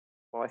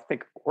Well, I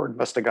think word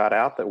must have got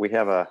out that we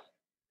have a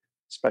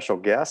special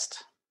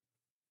guest.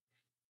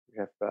 We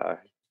have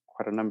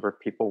quite a number of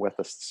people with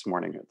us this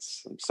morning.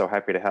 I'm so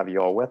happy to have you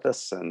all with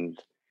us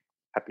and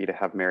happy to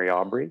have Mary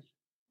Aubry.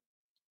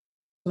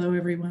 Hello,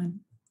 everyone.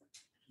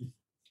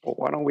 Well,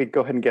 why don't we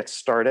go ahead and get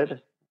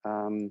started?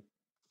 Um,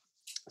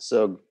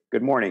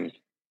 good morning.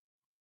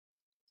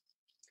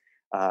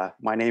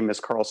 My name is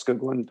Carl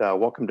Skooglund.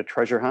 Welcome to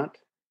Treasure Hunt.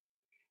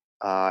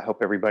 I hope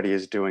everybody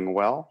is doing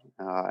well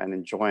and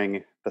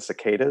enjoying the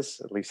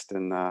cicadas, at least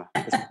in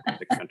this part of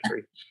the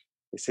country.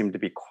 They seem to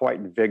be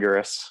quite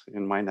vigorous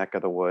in my neck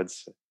of the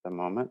woods at the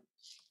moment.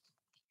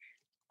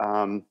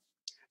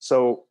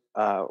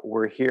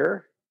 We're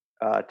here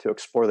to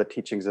explore the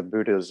teachings of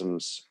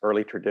Buddhism's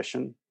early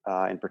tradition,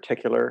 in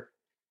particular,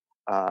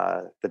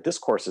 the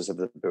discourses of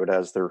the Buddha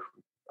as they're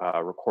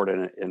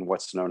recorded in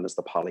what's known as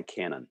the Pali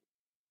Canon.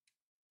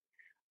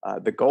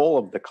 The goal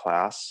of the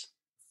class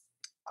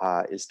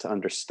is to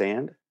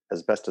understand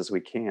as best as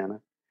we can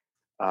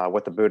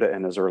what the Buddha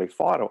and his early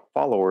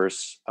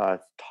followers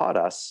taught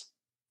us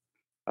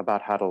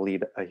about how to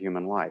lead a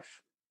human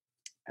life,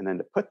 and then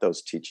to put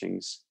those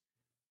teachings,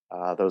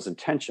 those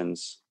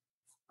intentions,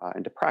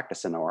 into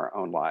practice in our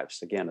own lives,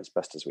 again, as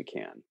best as we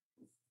can.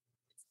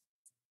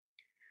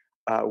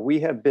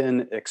 We have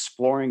been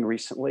exploring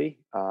recently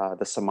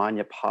the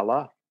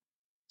Sāmaññaphala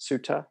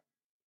Sutta.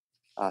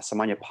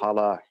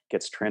 Sāmaññaphala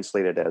gets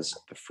translated as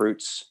the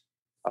fruits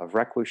of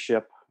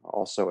recluseship,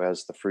 also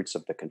as the fruits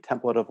of the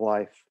contemplative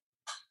life.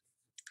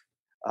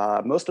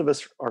 Most of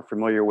us are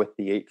familiar with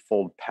the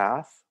Eightfold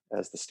Path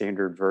as the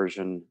standard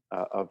version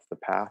of the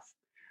path.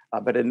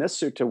 But in this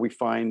sutta, we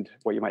find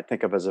what you might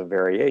think of as a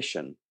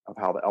variation of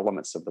how the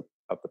elements of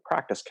the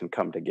practice can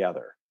come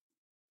together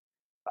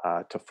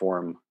to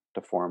form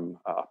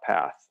a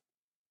path.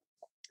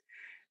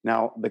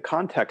 Now, the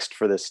context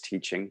for this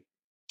teaching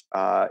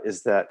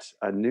is that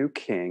a new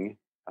king,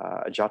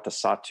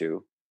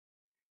 Ajatasattu,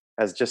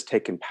 has just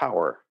taken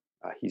power.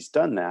 He's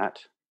done that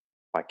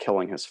by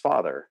killing his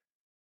father.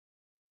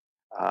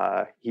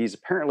 He's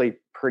apparently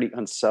pretty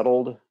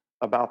unsettled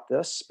about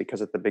this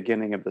because at the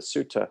beginning of the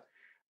sutta,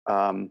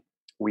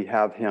 we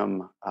have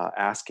him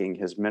asking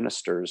his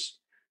ministers,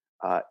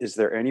 is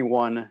there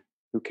anyone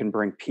who can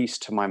bring peace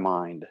to my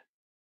mind?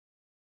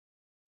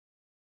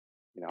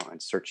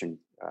 And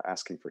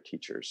asking for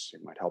teachers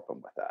who might help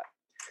him with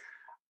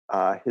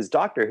that. His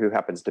doctor, who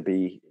happens to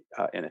be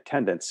in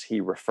attendance, he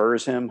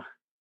refers him,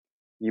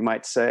 you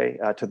might say,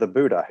 to the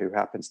Buddha, who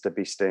happens to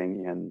be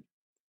staying in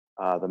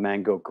the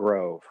Mango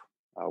Grove,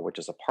 which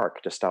is a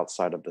park just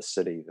outside of the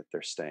city that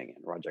they're staying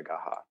in,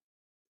 Rajagaha.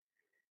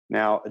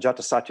 Now,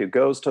 Ajatasattu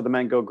goes to the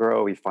Mango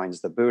Grove, he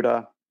finds the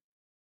Buddha,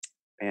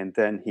 and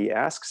then he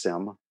asks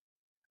him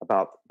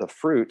about the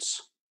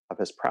fruits of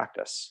his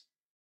practice.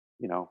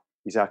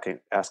 He's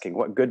asking,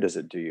 what good does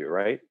it do you,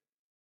 right?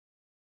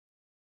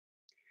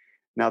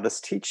 Now, in this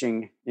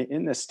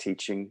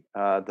teaching,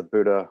 the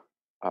Buddha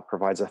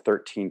provides a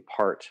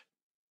 13-part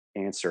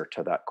answer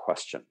to that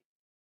question.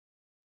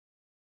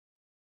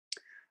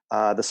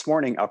 This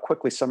morning, I'll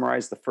quickly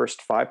summarize the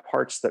first 5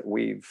 parts that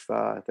we've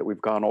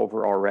gone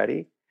over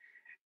already,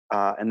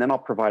 and then I'll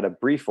provide a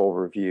brief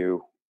overview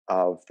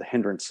of the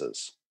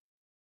hindrances,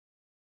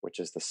 which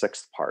is the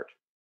 6th part,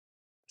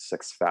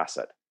 6th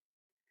facet.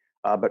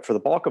 But for the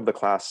bulk of the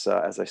class,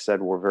 as I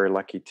said, we're very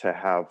lucky to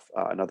have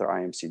another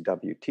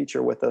IMCW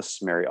teacher with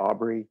us, Mary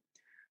Aubry,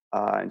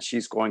 and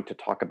she's going to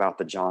talk about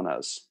the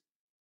jhanas.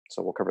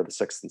 So we'll cover the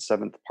 6th and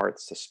 7th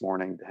parts this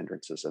morning, the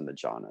hindrances and the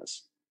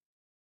jhanas.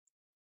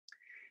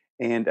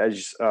 And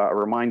as a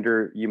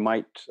reminder, you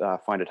might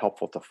find it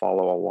helpful to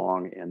follow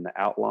along in the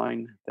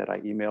outline that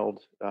I emailed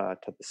to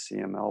the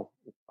CML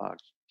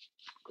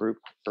group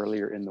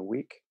earlier in the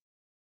week.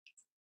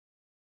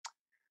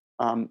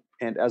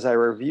 And as I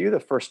review the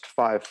first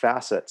 5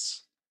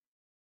 facets,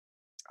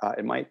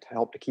 it might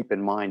help to keep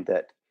in mind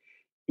that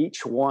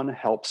each one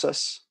helps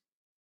us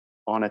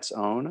on its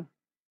own.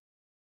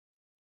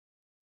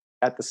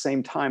 At the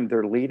same time,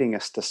 they're leading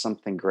us to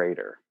something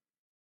greater.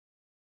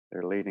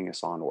 They're leading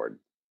us onward.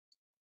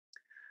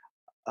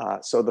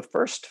 So the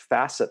first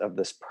facet of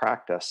this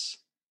practice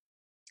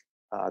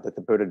that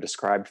the Buddha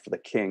described for the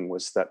king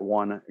was that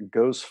one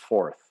goes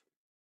forth.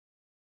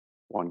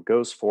 One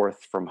goes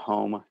forth from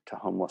home to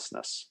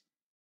homelessness.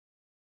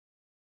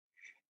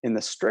 In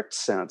the strict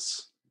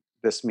sense,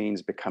 this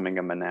means becoming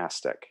a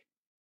monastic.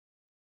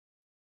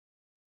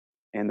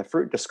 And the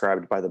fruit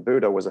described by the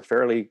Buddha was a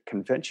fairly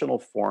conventional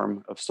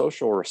form of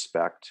social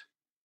respect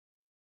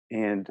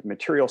and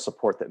material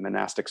support that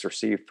monastics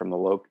received from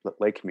the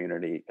lay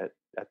community at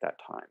that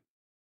time.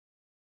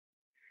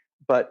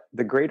 But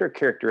the greater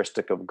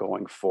characteristic of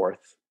going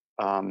forth,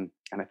 and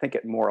I think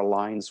it more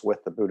aligns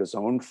with the Buddha's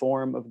own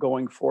form of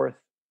going forth,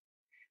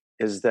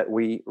 is that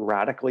we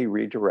radically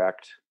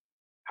redirect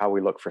how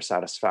we look for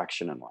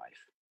satisfaction in life.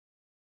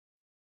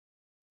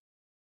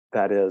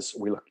 That is,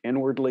 we look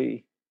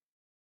inwardly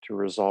to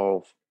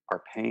resolve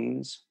our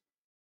pains,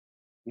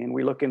 and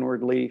we look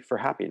inwardly for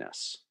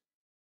happiness.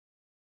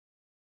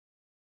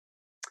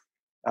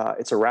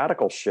 It's a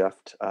radical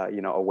shift,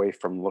 away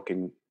from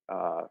looking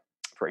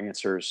for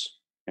answers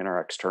in our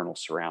external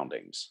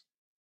surroundings.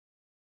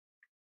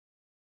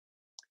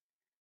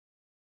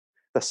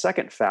 The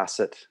second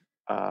facet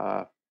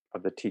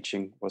of the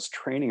teaching was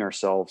training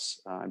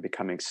ourselves and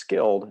becoming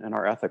skilled in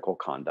our ethical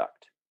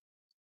conduct.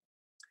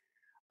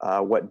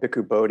 What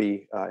Bhikkhu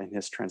Bodhi, in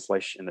his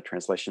translation, in the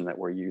translation that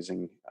we're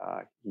using,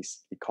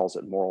 he calls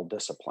it moral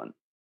discipline.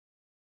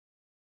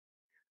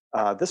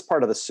 This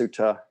part of the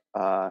sutta,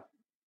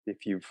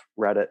 if you've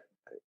read it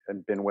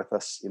and been with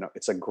us,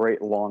 it's a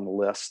great long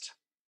list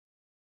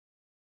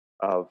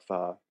of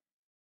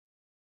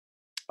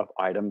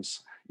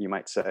items, you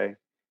might say,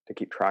 to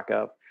keep track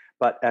of.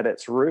 But at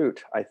its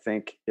root, I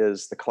think,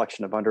 is the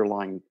collection of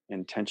underlying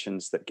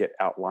intentions that get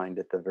outlined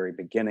at the very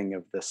beginning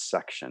of this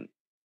section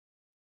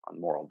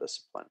on moral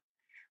discipline,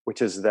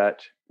 which is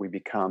that we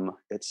become,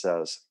 it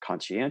says,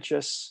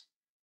 conscientious,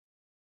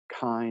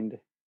 kind,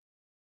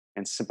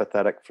 and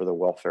sympathetic for the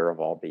welfare of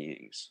all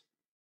beings.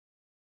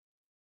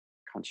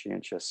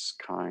 Conscientious,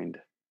 kind,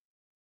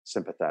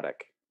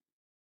 sympathetic.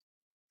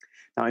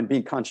 Now, in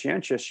being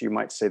conscientious, you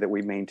might say that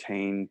we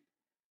maintain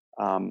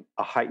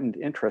a heightened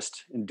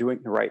interest in doing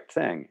the right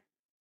thing,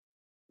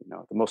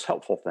 the most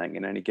helpful thing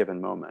in any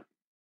given moment.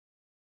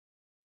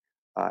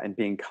 And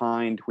being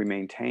kind, we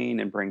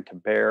maintain and bring to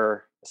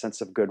bear a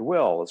sense of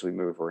goodwill as we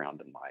move around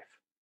in life.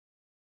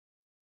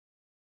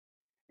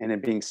 And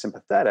in being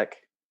sympathetic,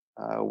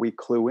 we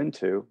clue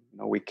into,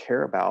 we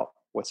care about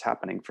what's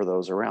happening for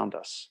those around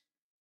us.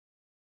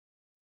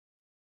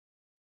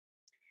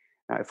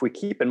 Now, if we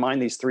keep in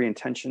mind these three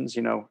intentions,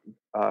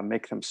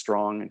 make them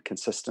strong and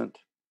consistent,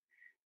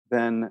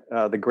 then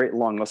the great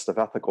long list of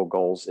ethical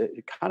goals,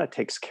 it kind of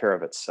takes care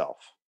of itself.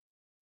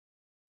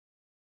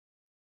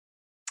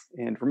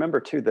 And remember,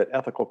 too, that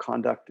ethical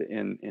conduct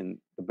in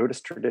the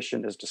Buddhist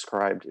tradition is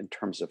described in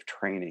terms of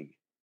training.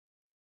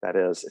 That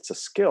is, it's a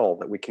skill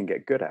that we can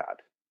get good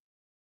at.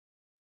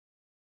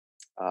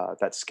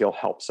 That skill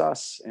helps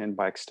us, and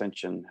by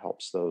extension,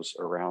 helps those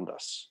around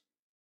us.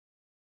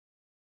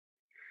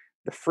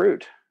 The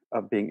fruit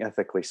of being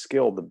ethically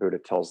skilled, the Buddha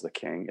tells the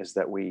king, is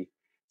that we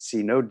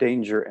see no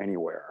danger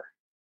anywhere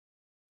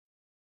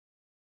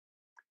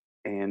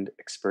and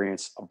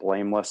experience a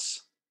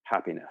blameless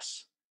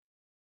happiness.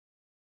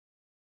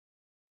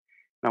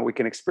 Now, we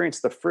can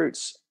experience the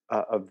fruits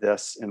of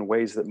this in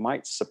ways that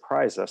might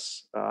surprise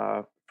us.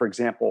 For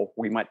example,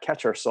 we might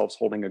catch ourselves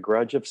holding a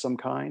grudge of some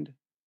kind,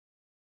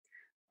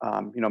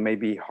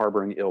 maybe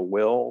harboring ill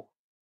will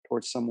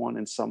towards someone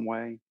in some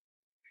way.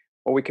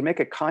 Or we can make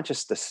a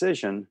conscious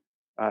decision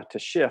to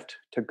shift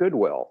to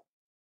goodwill,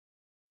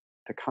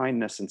 to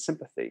kindness and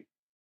sympathy.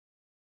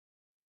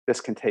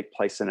 This can take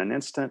place in an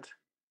instant,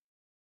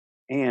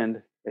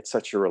 and it's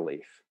such a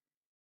relief.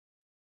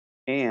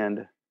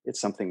 And it's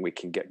something we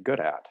can get good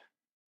at.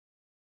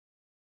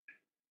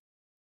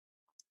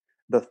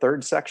 The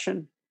third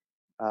section,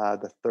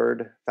 the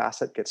third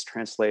facet, gets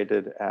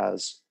translated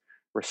as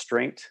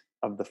restraint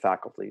of the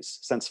faculties,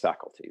 sense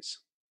faculties,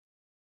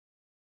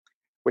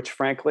 which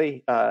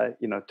frankly,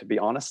 to be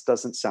honest,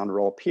 doesn't sound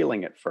real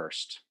appealing at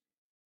first.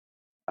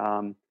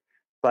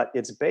 But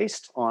it's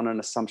based on an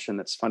assumption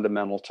that's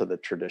fundamental to the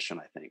tradition,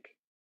 I think.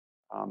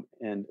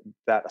 And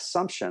that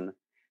assumption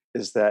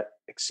is that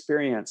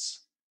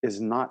experience is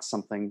not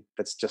something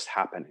that's just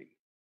happening.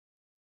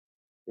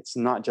 It's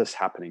not just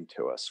happening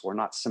to us. We're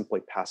not simply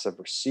passive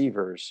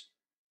receivers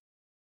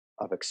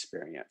of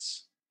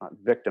experience, not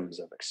victims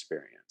of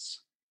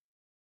experience.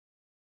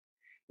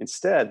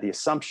 Instead, the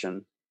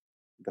assumption,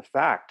 the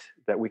fact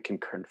that we can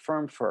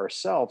confirm for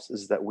ourselves,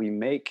 is that we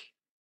make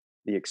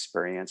the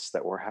experience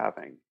that we're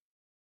having.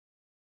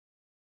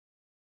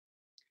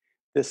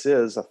 This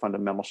is a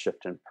fundamental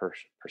shift in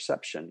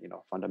perception, a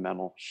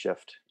fundamental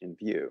shift in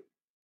view.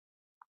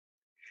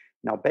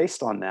 Now,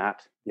 based on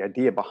that, the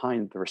idea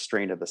behind the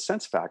restraint of the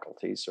sense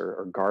faculties,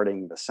 or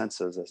guarding the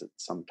senses, as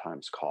it's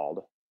sometimes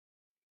called,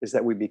 is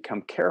that we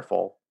become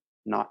careful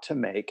not to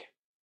make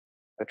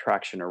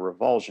attraction or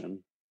revulsion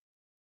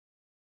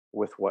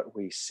with what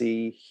we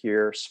see,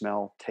 hear,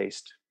 smell,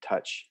 taste,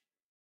 touch,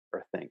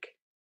 or think.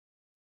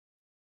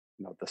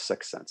 The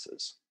six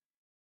senses.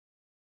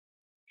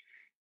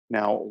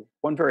 Now,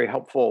 one very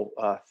helpful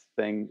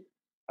thing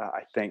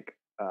I think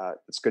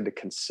it's good to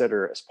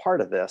consider as part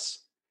of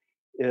this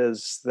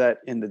is that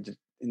in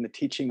the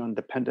teaching on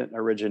dependent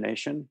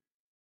origination,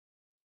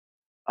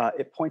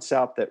 it points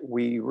out that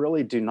we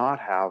really do not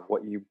have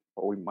what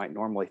we might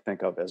normally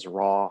think of as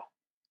raw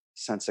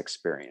sense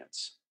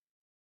experience.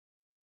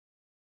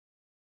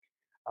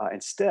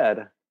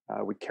 Instead,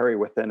 we carry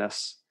within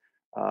us,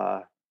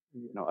 a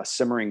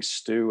simmering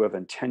stew of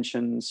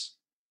intentions,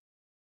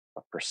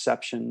 of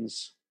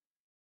perceptions,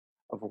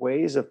 of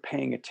ways of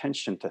paying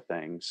attention to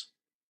things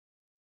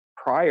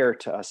prior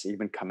to us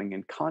even coming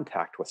in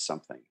contact with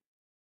something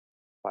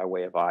by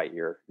way of eye,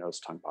 ear, nose,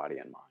 tongue, body,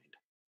 and mind.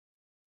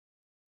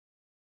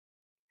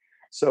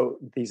 So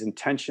these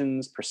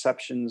intentions,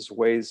 perceptions,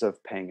 ways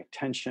of paying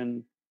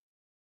attention,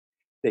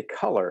 they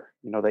color,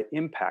 they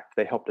impact,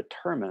 they help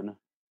determine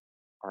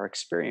our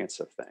experience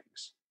of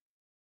things.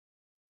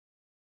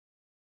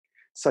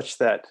 Such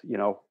that,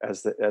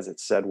 as it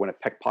said, when a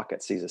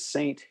pickpocket sees a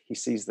saint, he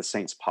sees the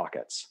saint's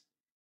pockets.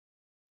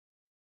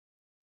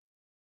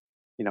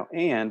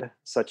 And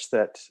such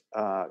that,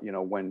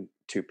 when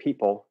two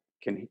people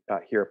can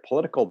hear a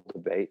political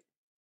debate,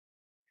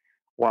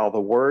 while the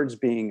words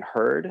being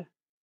heard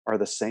are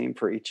the same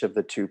for each of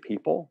the two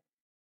people,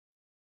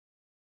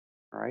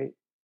 right?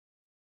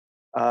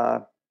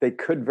 They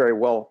could very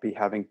well be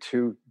having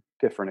two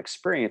different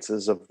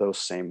experiences of those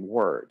same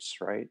words,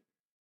 right?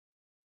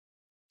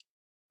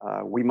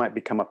 We might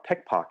become a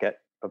pickpocket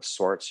of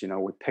sorts.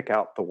 We pick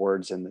out the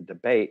words in the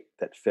debate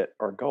that fit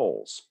our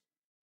goals.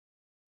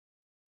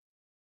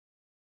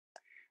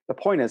 The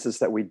point is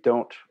that we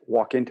don't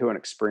walk into an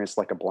experience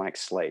like a blank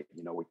slate.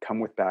 We come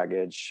with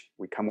baggage,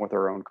 we come with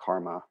our own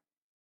karma,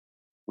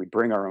 we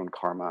bring our own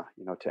karma,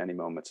 to any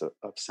moments of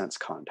sense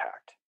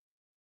contact.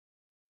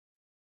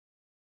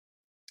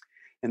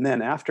 And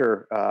then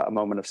after a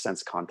moment of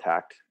sense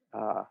contact,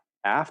 the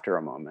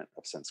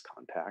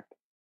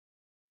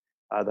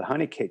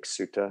Honeycake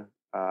Sutta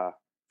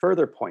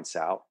further points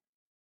out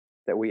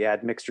that we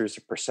add mixtures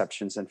of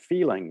perceptions and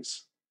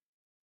feelings,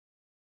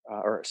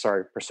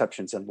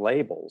 perceptions and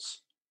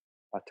labels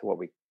to what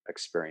we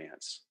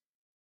experience.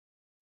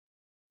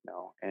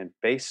 And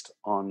based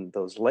on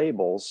those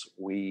labels,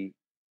 we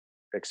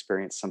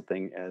experience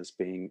something as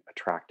being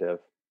attractive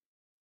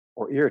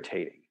or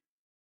irritating.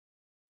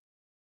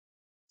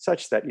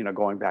 Such that,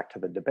 going back to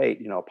the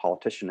debate, a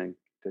politician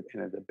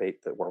in a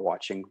debate that we're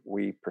watching,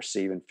 we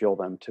perceive and feel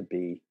them to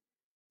be,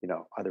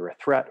 either a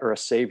threat or a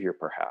savior,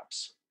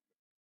 perhaps.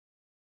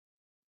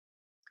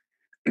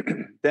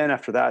 Then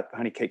after that, the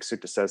Honeycake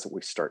Sutta says that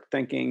we start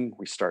thinking,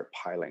 we start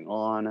piling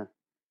on,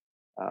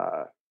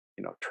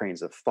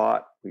 trains of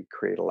thought. We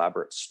create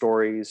elaborate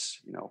stories.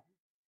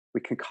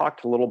 We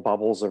concoct little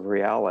bubbles of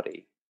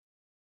reality.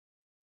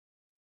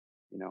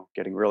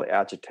 Getting really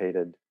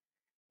agitated.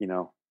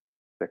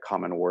 The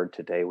common word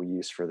today we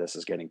use for this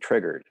is getting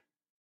triggered.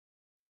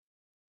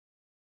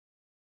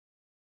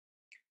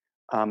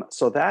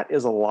 So that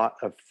is a lot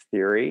of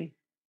theory,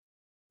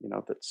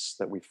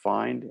 that we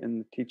find in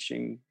the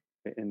teaching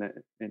in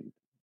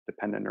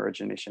dependent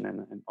origination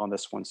and on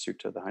this one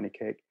sutta, the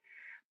Honeycake.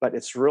 But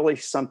it's really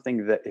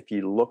something that if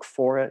you look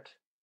for it,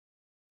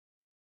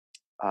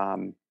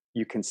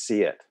 you can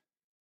see it.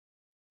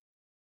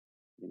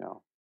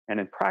 And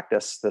in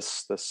practice,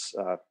 this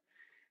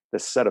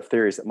set of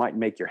theories that might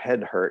make your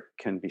head hurt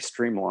can be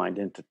streamlined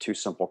into two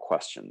simple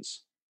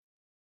questions.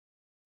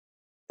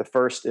 The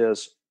first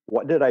is,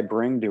 what did I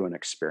bring to an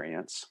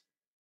experience?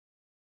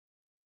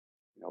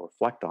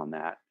 Reflect on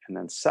that. And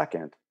then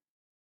second,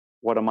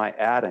 what am I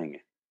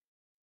adding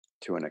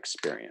to an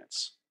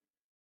experience?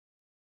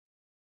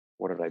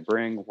 What did I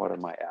bring? What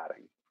am I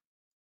adding?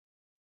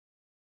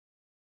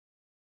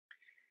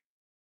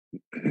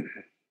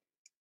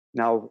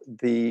 Now,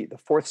 the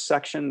fourth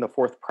section, the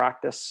fourth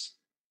practice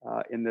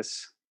in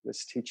this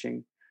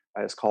teaching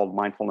is called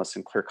mindfulness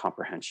and clear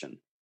comprehension.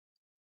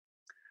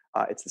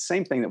 It's the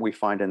same thing that we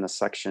find in the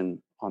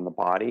section on the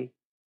body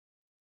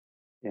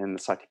in the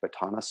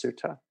Satipatthana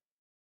Sutta.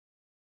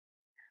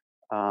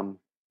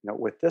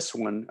 With this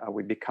one,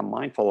 we become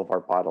mindful of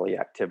our bodily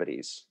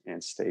activities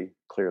and stay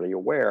clearly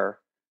aware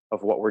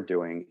of what we're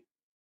doing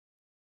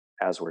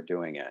as we're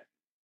doing it.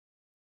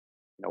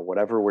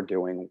 Whatever we're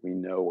doing, we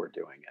know we're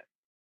doing it.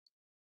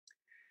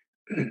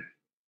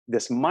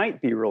 This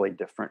might be really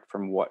different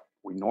from what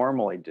we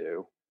normally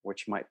do,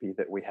 which might be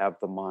that we have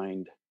the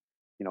mind,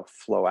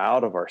 flow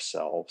out of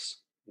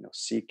ourselves,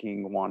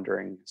 seeking,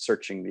 wandering,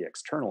 searching the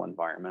external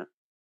environment,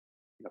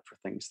 for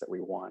things that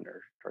we want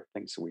or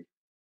things that we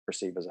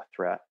perceive as a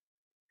threat.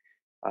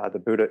 The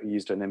Buddha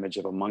used an image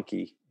of a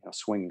monkey,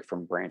 swinging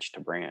from branch to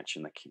branch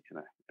in a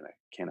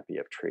canopy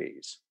of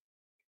trees.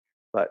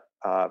 But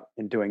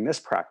in doing this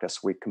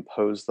practice, we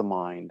compose the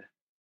mind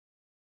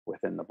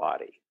within the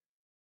body.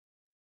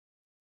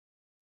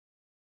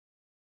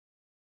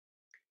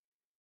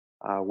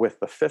 With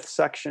the fifth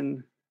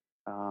section,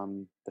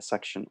 the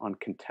section on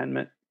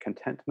contentment,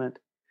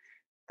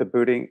 the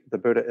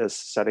Buddha is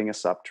setting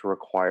us up to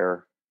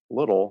require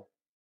little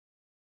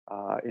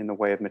in the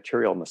way of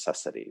material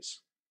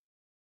necessities.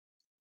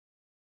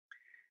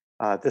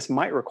 This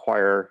might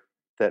require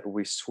that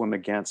we swim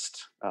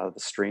against the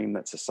stream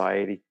that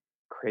society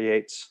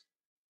creates,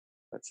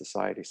 that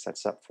society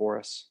sets up for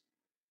us.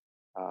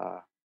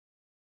 The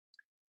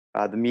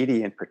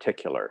media in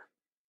particular,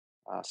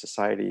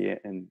 society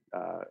and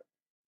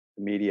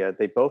the media,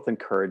 they both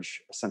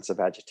encourage a sense of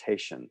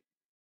agitation,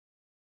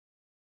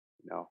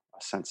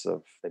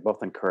 they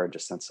both encourage a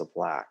sense of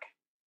lack.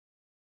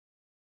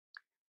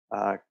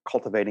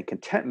 Cultivating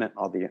contentment,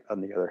 on the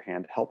other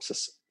hand, helps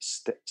us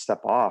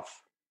step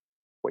off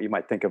what you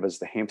might think of as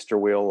the hamster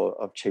wheel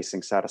of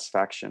chasing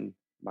satisfaction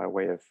by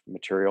way of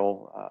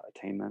material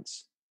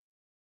attainments.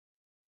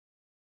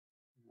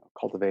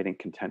 Cultivating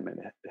contentment,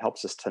 it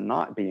helps us to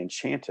not be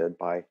enchanted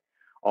by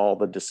all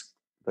the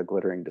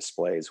glittering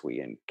displays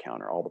we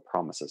encounter, all the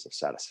promises of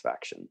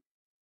satisfaction.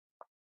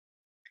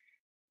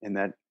 And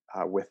that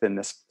within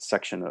this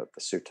section of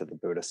the sutta, the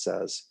Buddha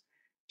says,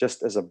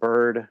 just as a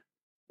bird,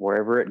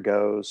 wherever it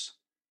goes,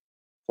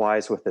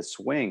 flies with its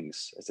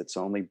wings as its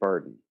only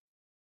burden,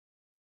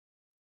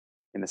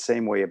 in the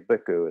same way a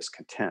bhikkhu is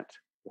content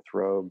with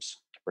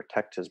robes to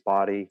protect his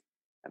body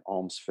and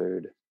alms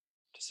food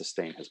to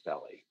sustain his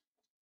belly.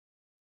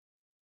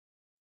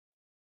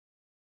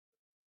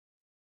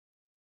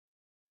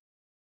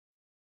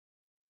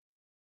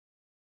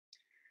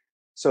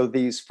 So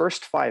these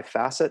first 5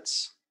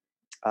 facets,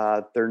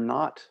 they're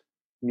not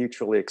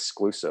mutually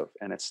exclusive,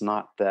 and it's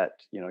not that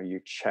you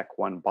check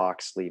one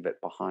box, leave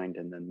it behind,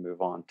 and then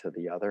move on to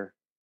the other,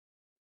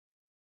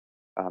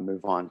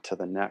 move on to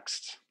the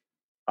next.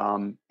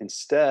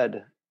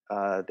 Instead,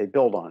 they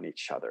build on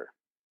each other.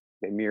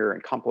 They mirror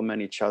and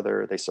complement each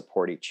other. They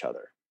support each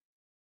other.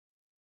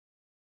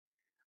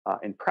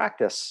 In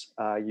practice,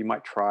 you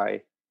might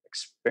try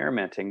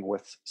experimenting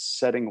with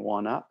setting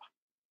one up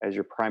as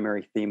your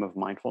primary theme of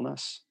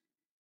mindfulness.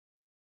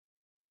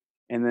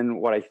 And then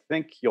what I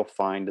think you'll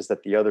find is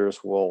that the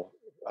others will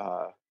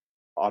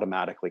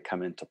automatically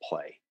come into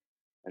play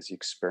as you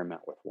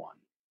experiment with one.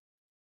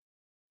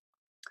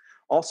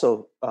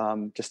 Also,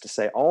 just to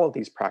say, all of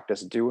these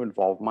practices do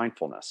involve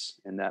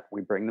mindfulness in that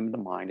we bring them to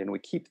mind and we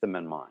keep them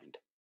in mind,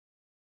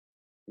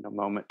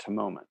 moment to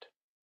moment.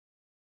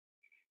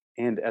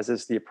 And as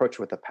is the approach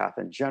with the path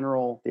in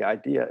general, the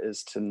idea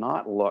is to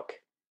not look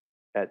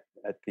at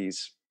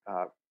these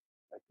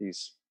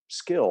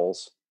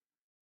skills,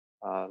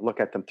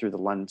 look at them through the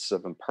lens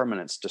of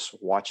impermanence, just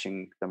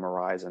watching them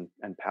arise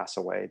and pass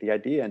away. The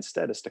idea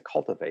instead is to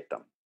cultivate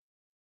them,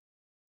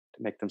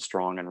 to make them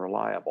strong and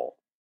reliable.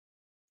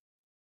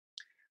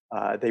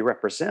 They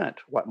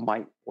represent what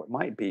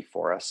might be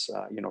for us,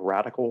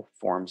 radical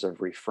forms of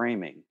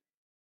reframing.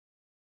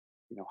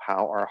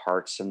 How our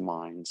hearts and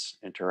minds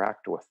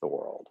interact with the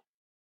world.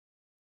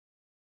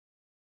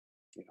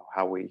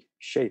 How we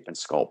shape and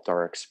sculpt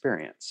our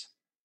experience.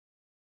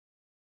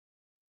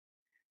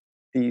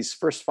 These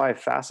first 5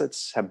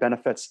 facets have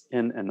benefits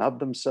in and of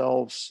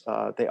themselves.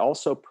 They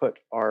also put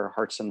our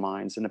hearts and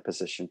minds in a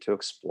position to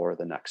explore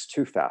the next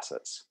 2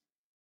 facets,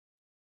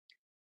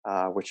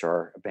 which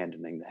are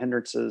abandoning the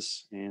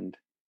hindrances and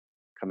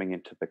coming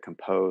into the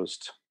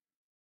composed,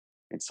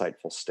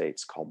 insightful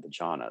states called the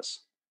jhanas.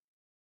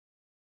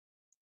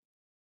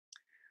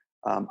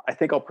 I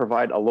think I'll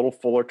provide a little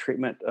fuller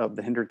treatment of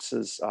the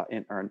hindrances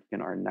in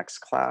our next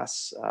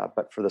class,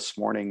 but for this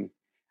morning,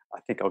 I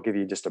think I'll give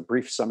you just a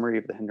brief summary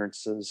of the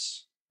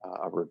hindrances,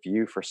 a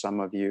review for some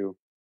of you,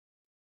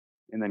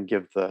 and then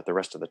give the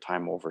rest of the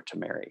time over to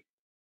Mary.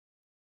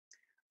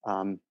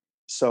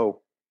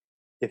 So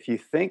if you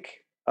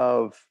think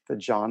of the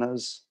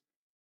jhanas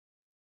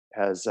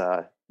as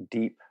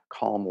deep,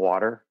 calm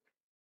water,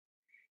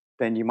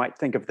 then you might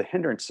think of the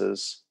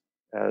hindrances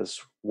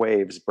as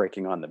waves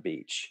breaking on the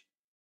beach.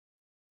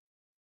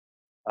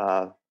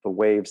 The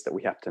waves that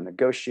we have to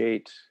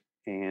negotiate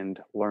and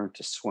learn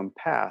to swim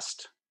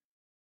past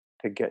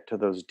to get to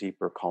those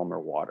deeper, calmer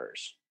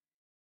waters.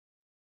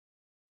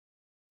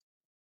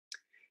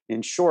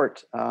 In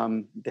short,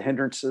 the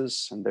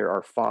hindrances, and there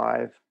are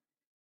 5,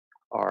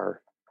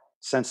 are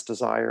sense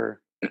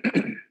desire,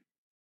 and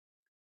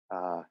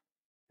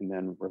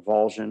then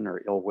revulsion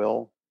or ill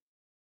will.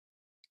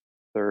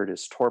 3rd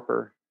is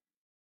torpor.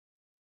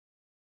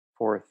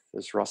 4th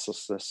is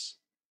restlessness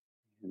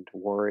and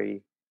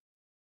worry.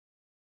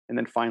 And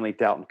then finally,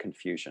 doubt and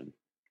confusion.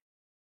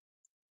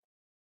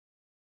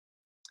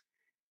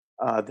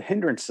 The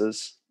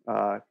hindrances,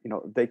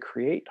 they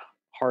create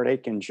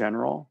heartache in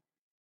general,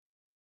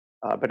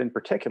 but in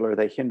particular,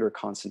 they hinder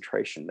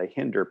concentration. They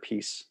hinder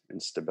peace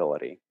and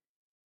stability.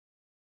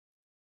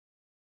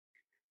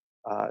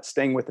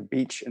 Staying with the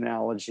beach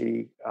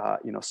analogy,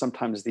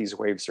 sometimes these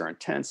waves are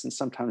intense and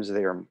sometimes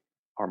they are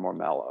more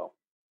mellow.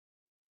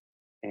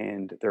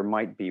 And there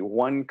might be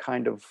one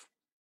kind of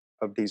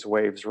these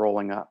waves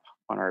rolling up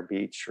on our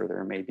beach, or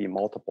there may be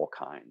multiple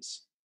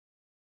kinds,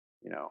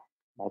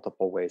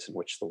 multiple ways in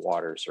which the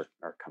waters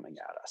are coming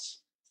at us.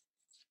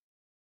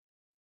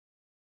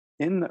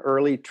 In the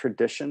early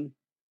tradition,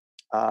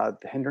 the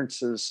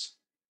hindrances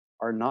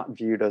are not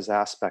viewed as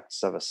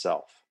aspects of a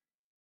self.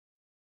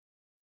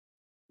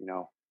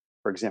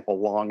 For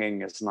example,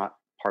 longing is not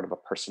part of a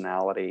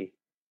personality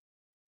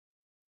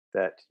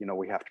that,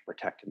 we have to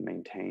protect and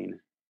maintain.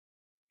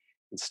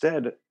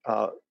 Instead,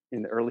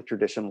 in the early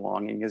tradition,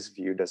 longing is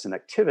viewed as an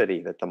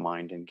activity that the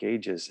mind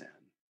engages in.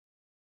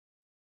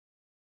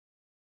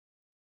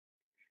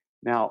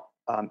 Now,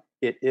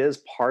 it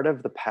is part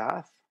of the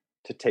path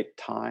to take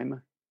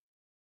time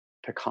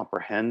to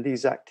comprehend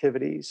these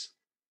activities,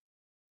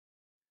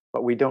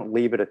 but we don't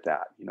leave it at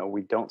that.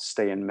 We don't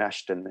stay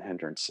enmeshed in the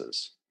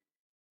hindrances.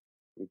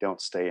 We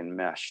don't stay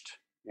enmeshed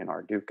in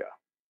our dukkha.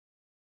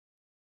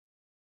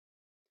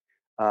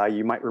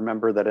 You might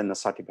remember that in the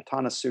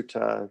Satipatthana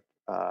Sutta,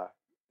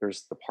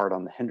 there's the part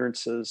on the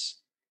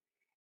hindrances.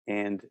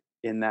 And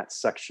in that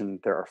section,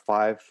 there are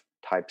 5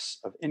 types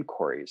of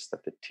inquiries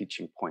that the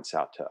teaching points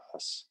out to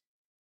us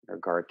in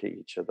regard to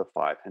each of the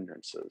 5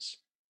 hindrances.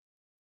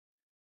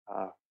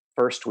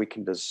 First, we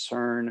can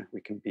discern,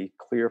 we can be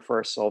clear for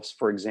ourselves,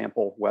 for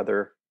example,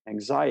 whether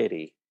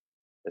anxiety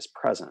is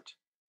present.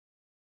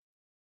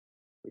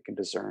 We can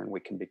discern,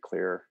 we can be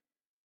clear.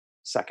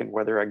 Second,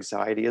 whether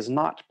anxiety is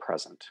not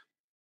present.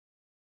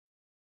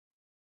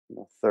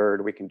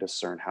 Third, we can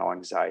discern how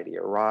anxiety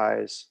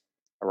arises,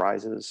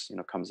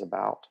 comes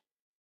about,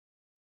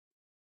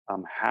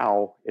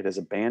 how it is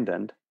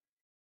abandoned,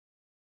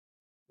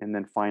 and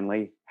then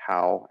finally,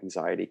 how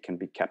anxiety can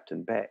be kept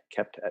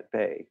at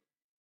bay,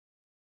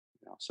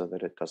 so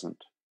that it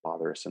doesn't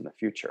bother us in the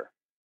future.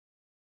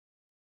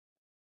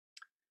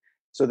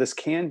 So this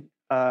can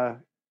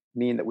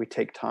mean that we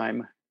take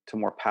time to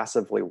more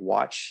passively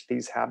watch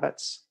these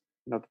habits,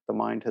 that the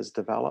mind has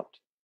developed.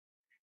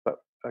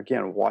 But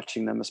again,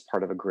 watching them is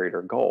part of a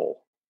greater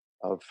goal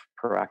of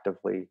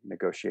proactively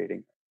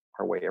negotiating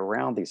our way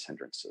around these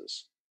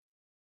hindrances.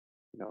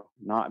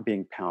 Not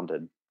being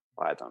pounded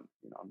by them,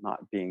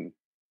 not being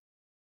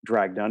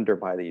dragged under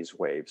by these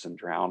waves and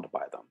drowned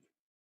by them.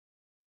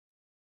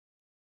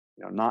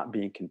 Not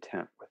being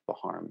content with the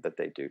harm that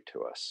they do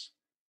to us,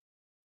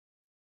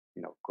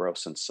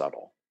 gross and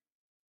subtle.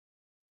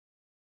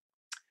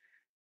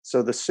 So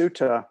in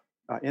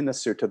the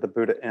sutta, the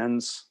Buddha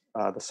ends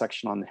the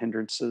section on the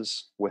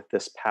hindrances with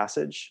this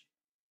passage.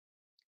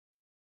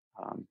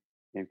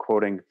 In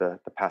quoting the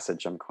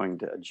passage, I'm going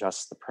to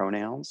adjust the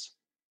pronouns.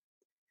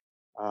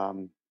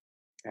 And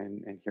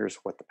here's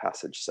what the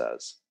passage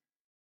says.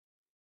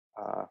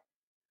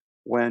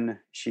 When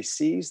she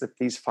sees that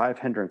these 5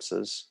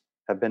 hindrances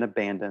have been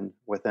abandoned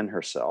within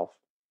herself,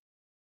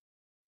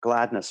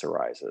 gladness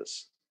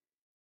arises.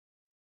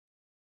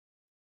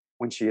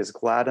 When she is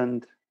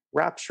gladdened,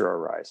 rapture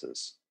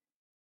arises.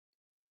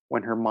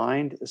 When her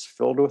mind is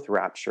filled with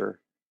rapture,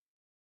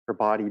 her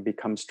body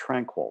becomes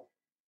tranquil.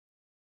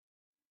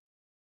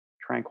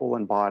 Tranquil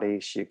in body,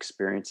 she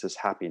experiences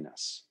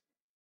happiness.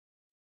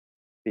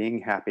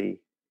 Being happy,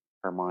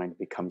 her mind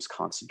becomes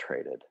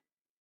concentrated.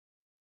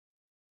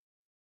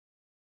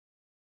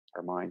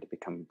 Our mind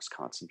becomes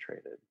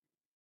concentrated.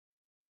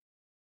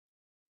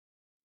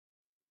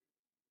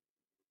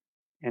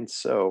 And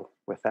so,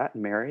 with that,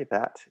 Mary,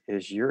 that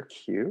is your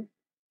cue.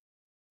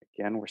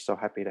 Again, we're so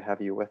happy to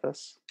have you with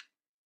us.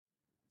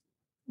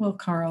 Well,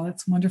 Carl,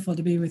 it's wonderful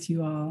to be with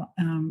you all.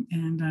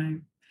 And I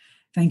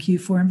thank you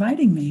for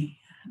inviting me.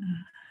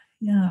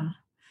 Yeah.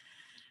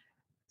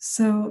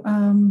 So,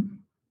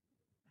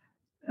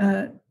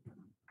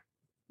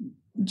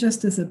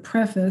 just as a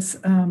preface,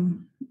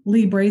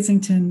 Lee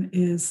Brasington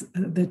is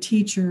the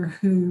teacher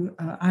who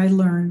I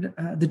learned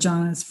the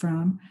jhanas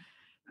from.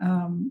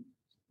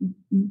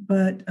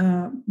 But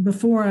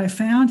before I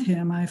found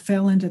him, I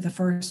fell into the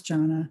first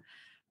jhana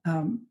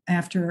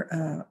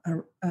after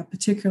a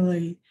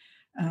particularly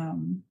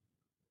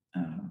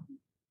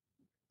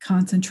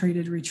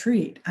concentrated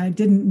retreat. I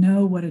didn't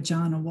know what a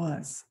jhana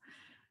was.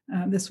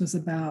 This was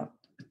about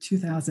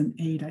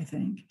 2008, I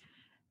think.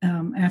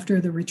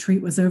 After the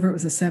retreat was over, it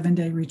was a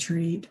 7-day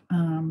retreat.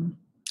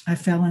 I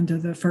fell into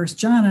the first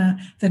jhana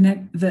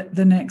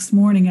the next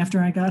morning after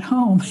I got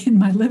home in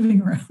my living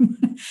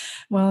room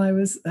while I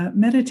was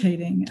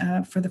meditating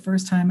for the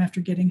first time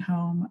after getting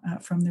home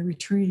from the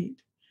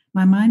retreat.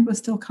 My mind was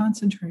still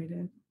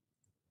concentrated,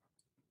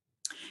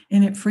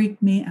 and it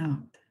freaked me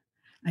out.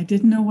 I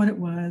didn't know what it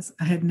was.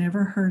 I had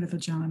never heard of a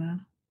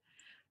jhana.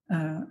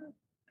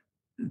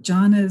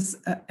 Jhanas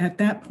at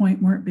that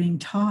point weren't being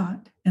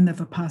taught in the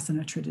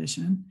Vipassana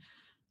tradition,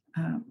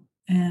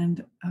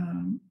 and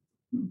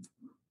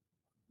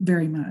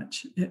very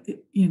much,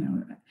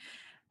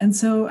 And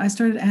so I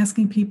started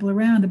asking people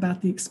around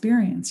about the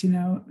experience.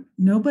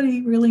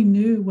 Nobody really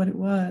knew what it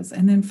was.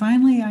 And then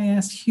finally I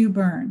asked Hugh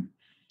Byrne,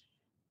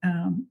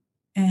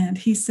 and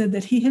he said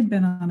that he had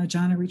been on a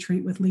jhana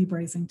retreat with Lee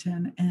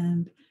Brasington,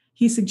 and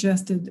he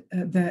suggested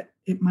that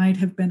it might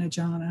have been a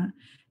jhana,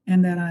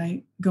 and that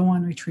I go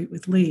on retreat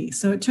with Lee.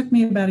 So it took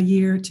me about a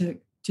year to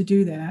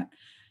do that.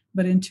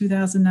 But in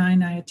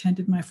 2009, I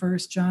attended my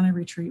first jhana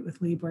retreat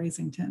with Lee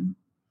Brasington.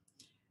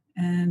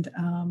 And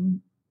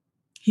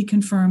he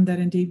confirmed that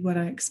indeed what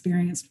I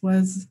experienced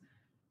was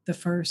the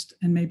first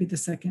and maybe the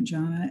second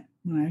jhana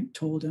when I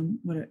told him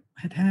what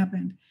had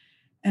happened.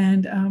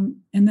 And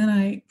then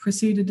I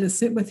proceeded to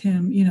sit with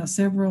him,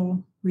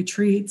 several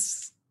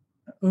retreats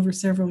over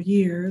several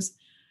years.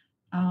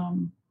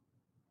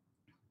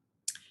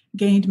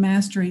 Gained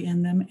mastery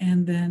in them,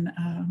 and then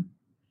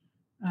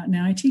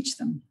now I teach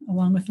them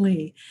along with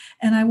Lee.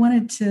 And I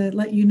wanted to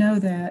let you know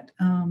that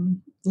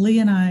Lee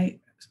and I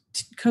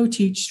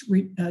co-teach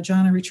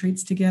jhana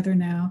retreats together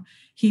now.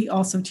 He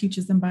also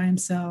teaches them by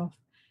himself.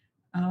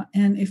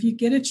 And if you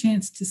get a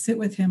chance to sit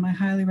with him, I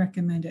highly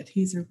recommend it.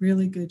 He's a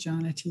really good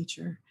jhana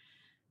teacher.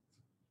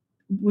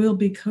 We'll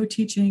be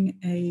co-teaching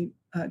a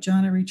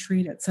jhana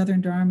retreat at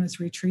Southern Dharma's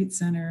Retreat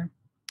Center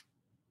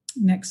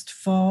next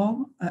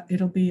fall.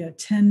 It'll be a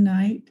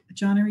 10-night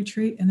jhana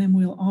retreat, and then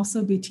we'll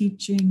also be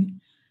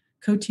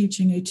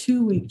co-teaching a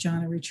 2-week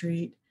jhana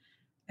retreat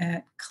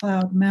at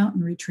Cloud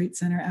Mountain Retreat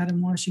Center out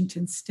in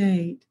Washington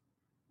State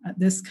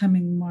this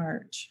coming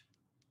March.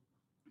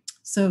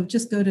 So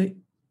just go to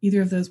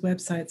either of those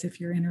websites if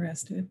you're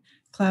interested.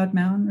 Cloud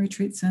Mountain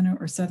Retreat Center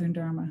or Southern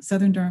Dharma.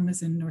 Southern Dharma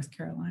is in North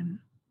Carolina.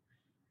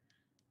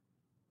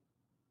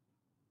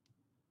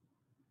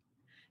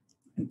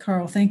 And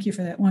Carl, thank you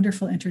for that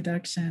wonderful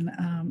introduction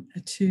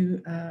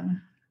to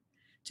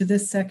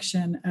this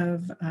section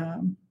of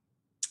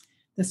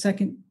the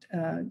second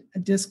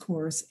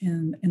discourse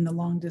in the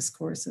long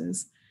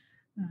discourses.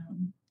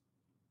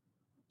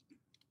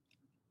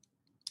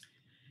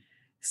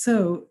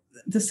 So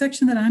the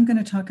section that I'm going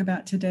to talk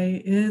about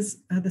today is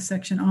the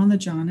section on the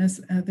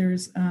jhanas.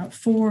 There's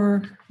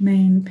 4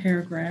 main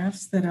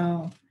paragraphs that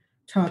I'll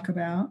talk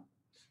about,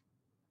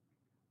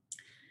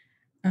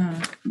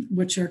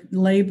 which are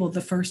labeled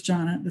the first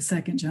jhana, the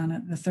second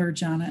jhana, the third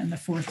jhana, and the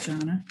fourth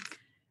jhana.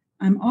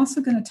 I'm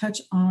also going to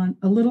touch on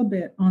a little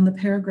bit on the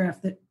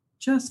paragraph that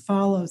just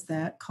follows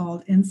that,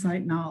 called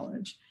insight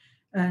knowledge.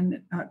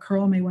 And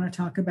Carl may want to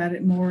talk about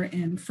it more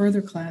in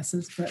further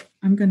classes, but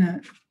I'm going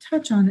to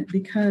touch on it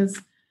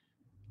because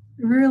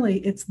really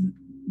it's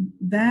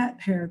that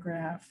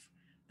paragraph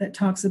that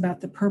talks about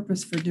the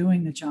purpose for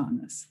doing the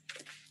jhanas.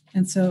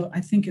 And so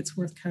I think it's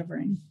worth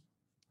covering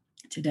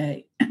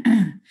today.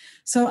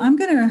 So I'm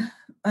going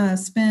to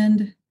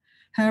spend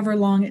however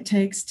long it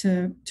takes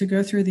to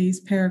go through these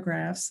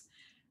paragraphs.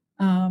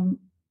 And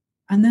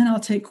then I'll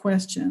take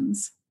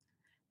questions.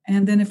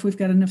 And then if we've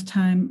got enough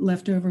time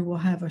left over, we'll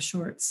have a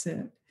short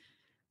sit.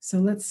 So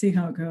let's see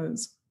how it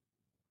goes.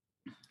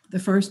 The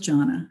first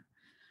jhana: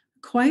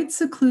 quite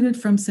secluded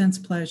from sense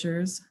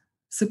pleasures,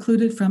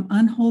 secluded from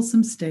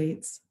unwholesome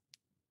states,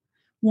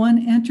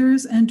 one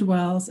enters and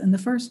dwells in the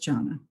first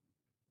jhana,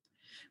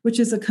 which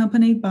is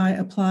accompanied by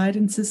applied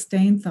and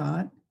sustained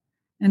thought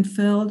and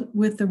filled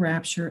with the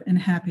rapture and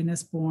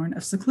happiness born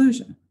of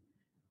seclusion.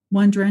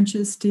 One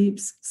drenches,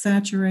 steeps,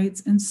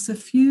 saturates, and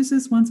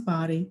suffuses one's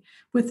body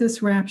with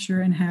this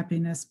rapture and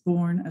happiness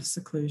born of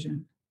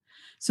seclusion,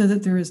 so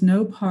that there is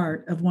no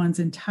part of one's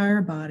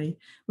entire body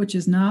which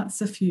is not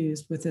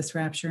suffused with this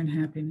rapture and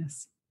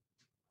happiness.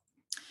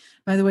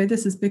 By the way,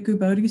 this is Bhikkhu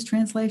Bodhi's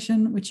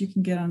translation, which you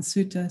can get on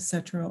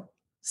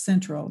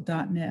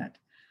suttacentral.net.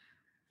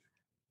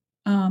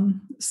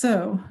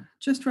 So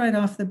just right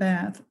off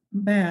the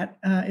bat,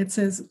 it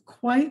says,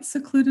 quite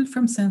secluded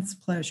from sense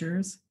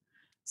pleasures,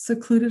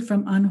 secluded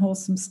from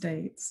unwholesome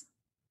states.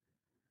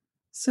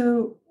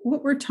 So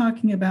what we're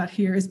talking about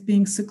here is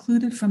being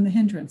secluded from the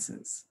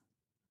hindrances.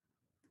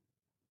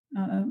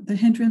 The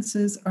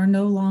hindrances are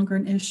no longer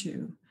an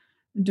issue.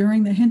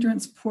 During the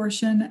hindrance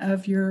portion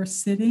of your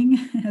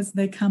sitting, as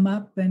they come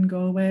up and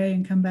go away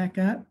and come back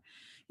up,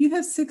 you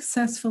have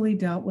successfully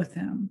dealt with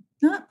them,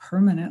 not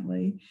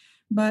permanently,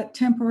 but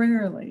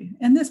temporarily.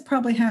 And this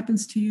probably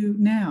happens to you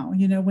now,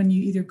 when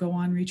you either go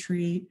on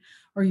retreat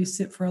or you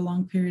sit for a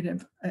long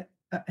period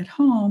at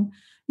home,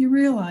 you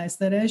realize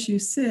that as you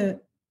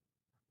sit,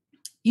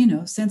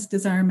 sense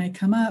desire may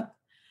come up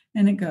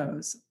and it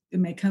goes. It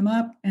may come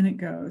up and it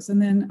goes.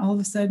 And then all of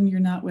a sudden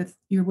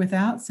you're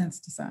without sense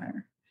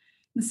desire.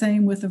 The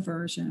same with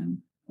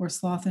aversion or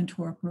sloth and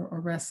torpor or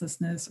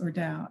restlessness or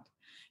doubt.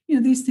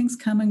 These things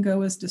come and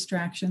go as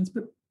distractions,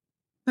 but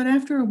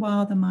after a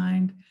while the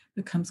mind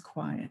becomes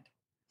quiet.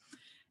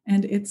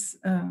 And it's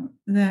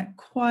that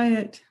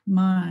quiet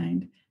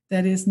mind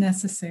that is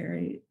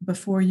necessary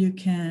before you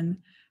can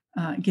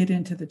get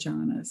into the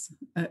jhanas,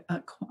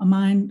 a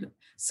mind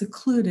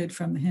secluded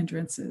from the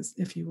hindrances,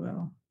 if you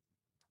will.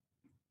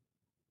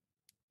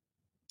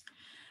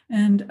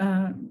 And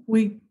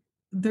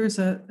there's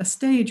a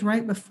stage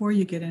right before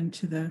you get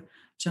into the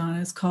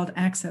jhanas called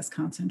access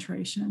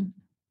concentration.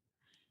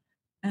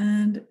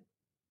 And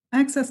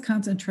access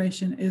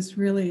concentration is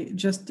really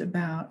just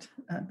about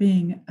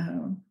being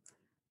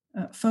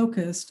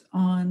focused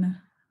on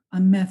a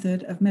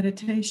method of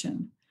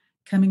meditation,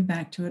 coming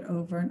back to it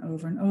over and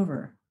over and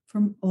over.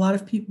 For a lot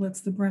of people,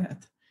 it's the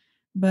breath.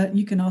 But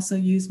you can also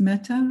use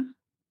metta,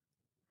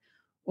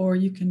 or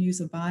you can use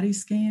a body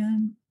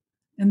scan,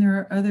 and there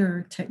are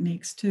other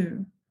techniques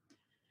too.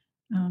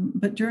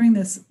 But during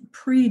this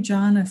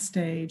pre-jhana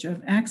stage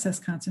of access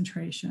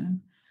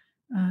concentration,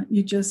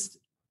 you just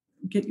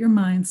get your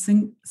mind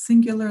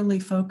singularly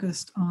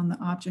focused on the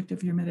object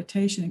of your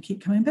meditation and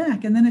keep coming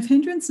back. And then if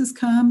hindrances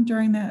come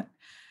during that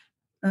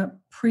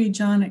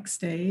pre-jhanic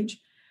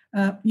stage,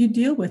 you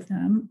deal with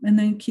them and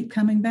then keep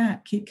coming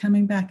back.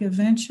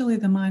 Eventually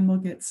the mind will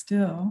get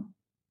still.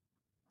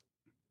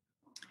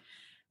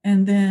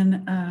 And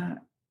then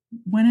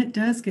when it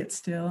does get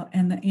still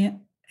and the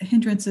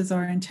hindrances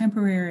are in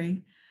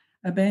temporary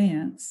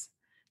abeyance,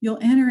 you'll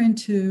enter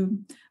into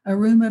a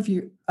room of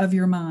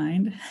your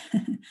mind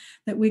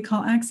that we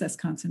call access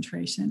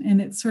concentration. And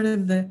it's sort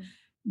of the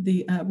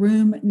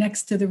room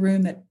next to the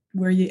room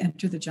where you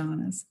enter the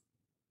jhanas.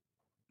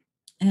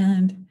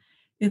 And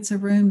it's a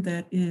room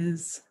that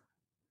is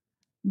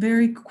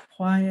very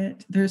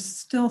quiet. There's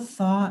still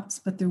thoughts,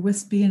 but they're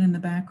wispy and in the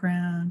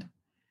background.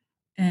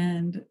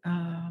 And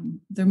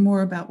they're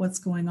more about what's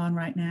going on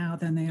right now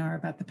than they are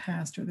about the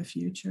past or the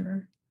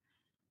future.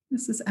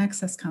 This is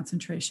access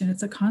concentration.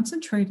 It's a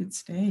concentrated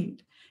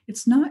state.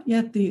 It's not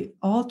yet the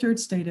altered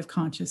state of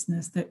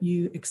consciousness that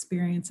you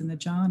experience in the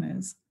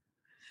jhanas,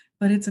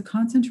 but it's a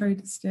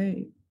concentrated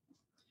state.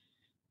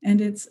 And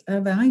it's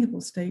a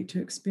valuable state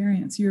to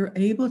experience. You're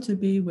able to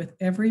be with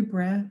every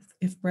breath,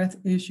 if breath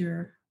is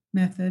your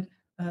method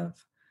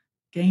of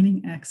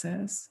gaining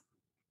access.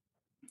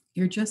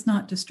 You're just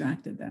not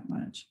distracted that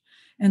much.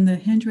 And the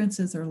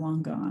hindrances are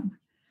long gone.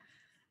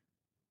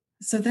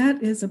 So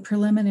that is a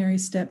preliminary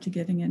step to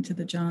getting into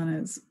the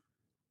jhanas.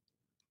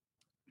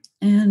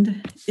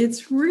 And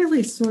it's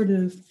really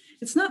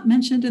it's not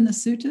mentioned in the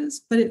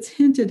suttas, but it's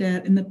hinted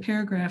at in the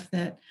paragraph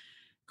that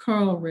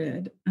Carl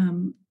read.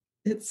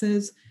 It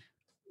says,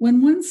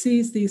 when one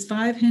sees these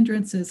 5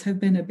 hindrances have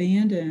been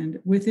abandoned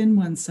within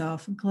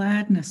oneself,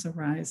 gladness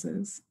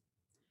arises.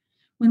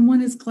 When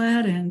one is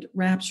gladdened,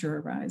 rapture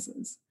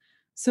arises.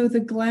 So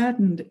the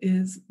gladdened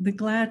is the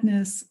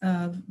gladness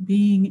of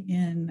being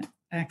in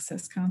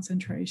access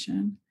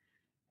concentration.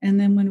 And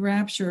then when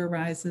rapture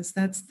arises,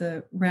 that's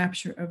the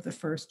rapture of the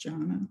first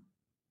jhana.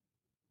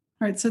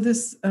 All right, so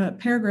this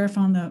paragraph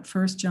on the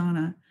first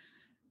jhana,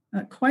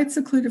 quite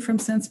secluded from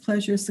sense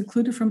pleasures,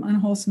 secluded from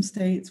unwholesome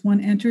states,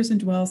 one enters and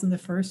dwells in the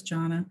first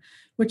jhana,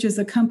 which is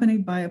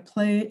accompanied by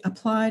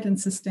applied and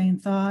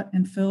sustained thought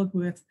and filled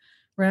with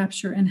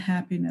rapture and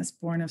happiness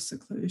born of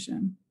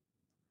seclusion.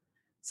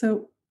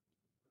 So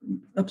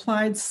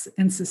applied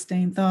and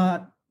sustained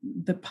thought,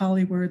 the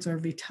Pali words are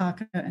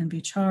vitaka and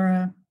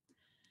vichara.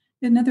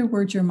 In other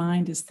words, your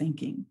mind is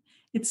thinking.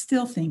 It's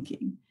still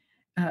thinking,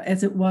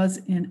 as it was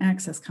in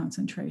access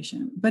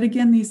concentration. But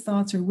again, these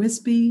thoughts are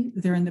wispy,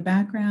 they're in the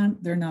background,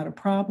 they're not a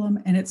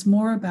problem, and it's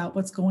more about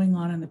what's going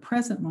on in the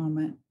present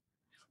moment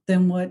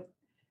than what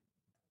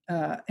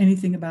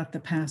anything about the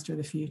past or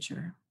the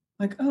future.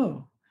 Like, I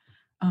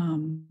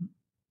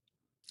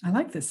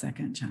like this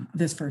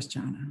first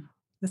jhana.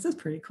 This is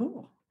pretty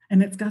cool.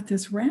 And it's got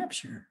this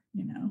rapture,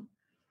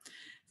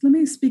 Let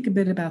me speak a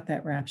bit about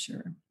that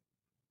rapture.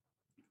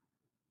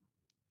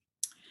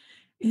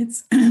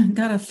 It's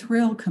got a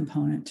thrill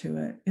component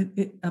to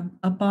it,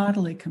 a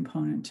bodily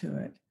component to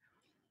it.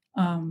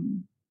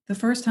 The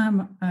first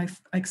time I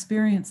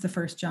experienced the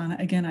first jhana,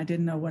 again, I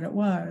didn't know what it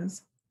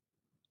was.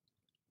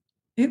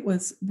 It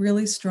was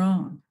really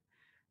strong.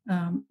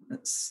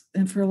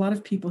 And for a lot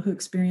of people who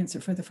experience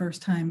it for the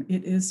first time,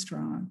 it is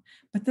strong.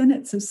 But then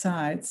it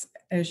subsides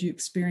as you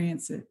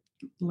experience it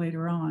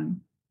later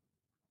on.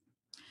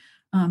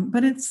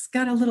 But it's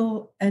got a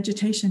little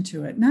agitation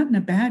to it, not in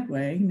a bad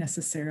way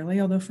necessarily,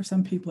 although for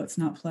some people it's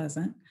not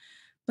pleasant.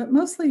 But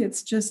mostly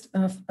it's just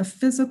a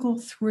physical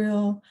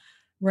thrill,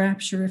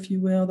 rapture, if you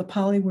will. The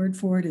Pali word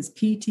for it is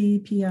piti,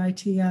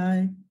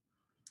 P-I-T-I.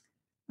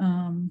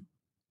 And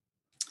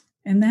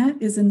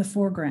that is in the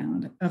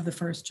foreground of the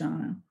first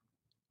jhana.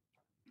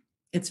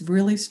 It's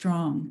really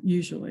strong,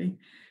 usually,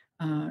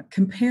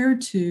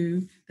 compared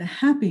to the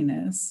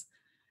happiness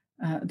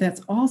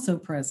that's also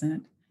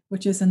present,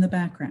 which is in the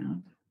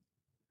background.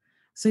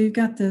 So you've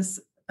got this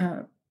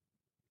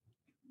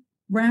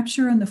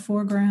rapture in the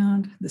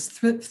foreground, this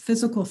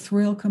physical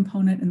thrill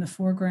component in the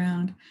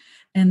foreground,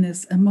 and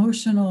this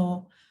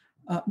emotional,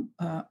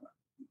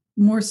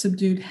 more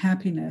subdued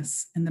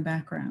happiness in the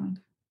background.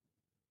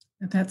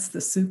 And that's the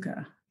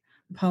sukha,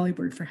 the Pali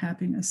word for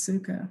happiness,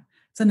 sukha.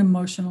 It's an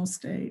emotional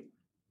state.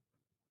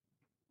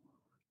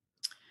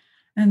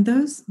 And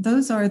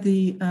those are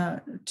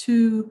the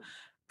 2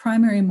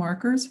 primary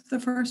markers of the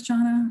first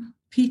jhana: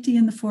 piti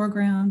in the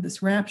foreground,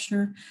 this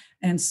rapture,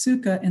 and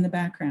sukha in the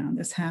background,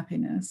 this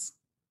happiness.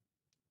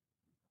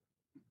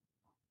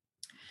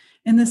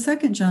 In the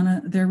second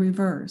jhana, they're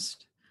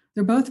reversed.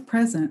 They're both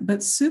present, but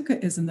sukha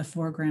is in the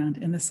foreground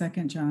in the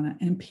second jhana,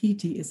 and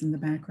piti is in the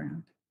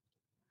background.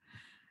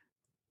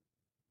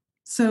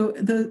 So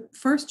the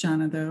first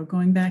jhana, though,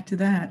 going back to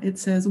that, it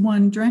says,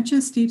 one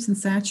drenches, steeps, and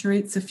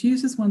saturates,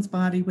 suffuses one's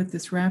body with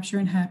this rapture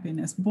and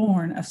happiness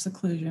born of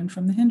seclusion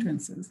from the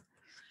hindrances.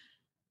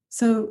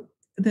 So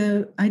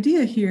the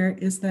idea here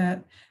is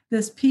that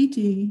this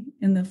piti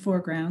in the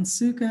foreground,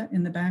 sukha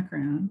in the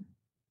background,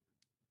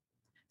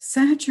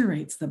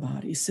 saturates the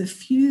body,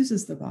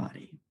 suffuses the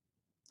body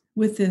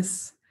with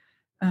this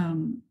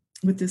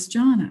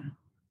jhana,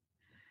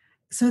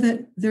 so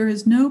that there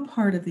is no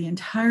part of the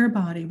entire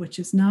body which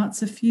is not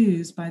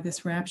suffused by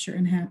this rapture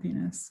and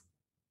happiness.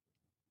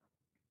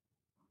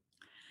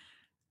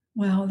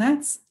 Well,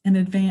 that's an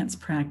advanced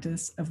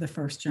practice of the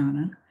first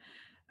jhana.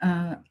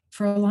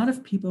 For a lot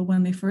of people,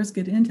 when they first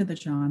get into the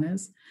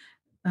jhanas,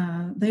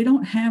 they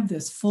don't have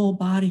this full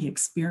body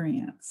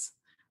experience,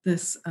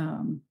 this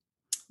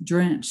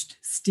drenched,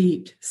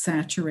 steeped,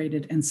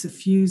 saturated, and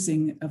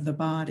suffusing of the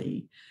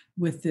body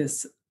with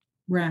this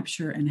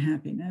rapture and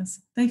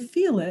happiness. They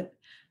feel it,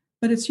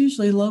 but it's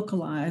usually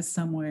localized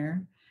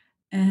somewhere,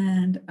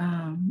 and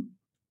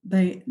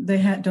they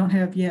don't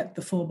have yet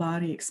the full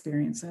body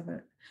experience of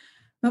it.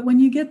 But when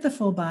you get the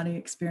full body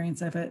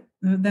experience of it,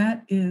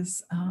 that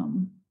is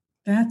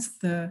that's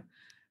the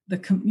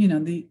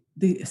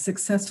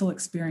successful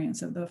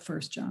experience of the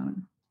first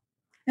jhana.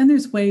 And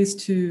there's ways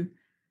to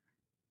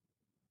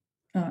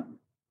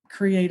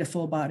create a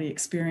full body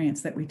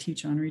experience that we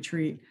teach on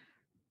retreat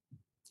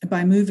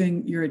by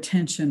moving your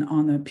attention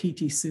on the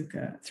Piti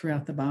Sukha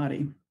throughout the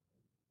body.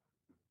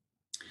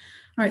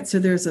 All right, so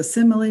there's a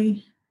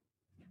simile.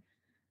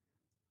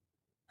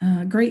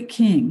 Great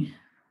king.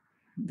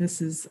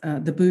 This is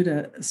the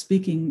Buddha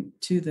speaking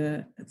to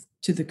the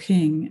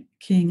king,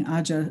 King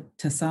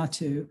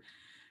Ajatasattu,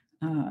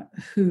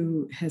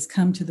 who has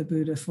come to the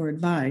Buddha for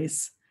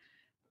advice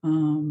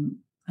on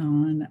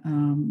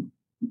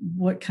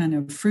what kind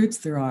of fruits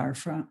there are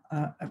from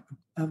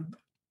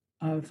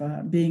of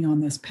being on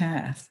this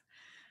path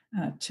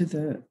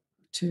to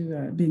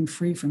being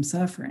free from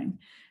suffering.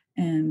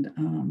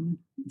 And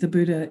the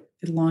Buddha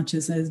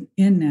launches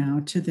in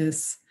now to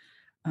this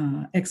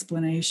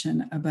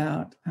explanation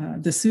about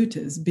the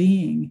suttas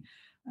being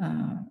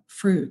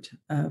fruit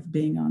of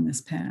being on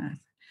this path.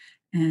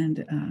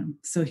 And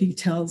so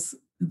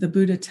the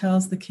Buddha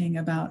tells the king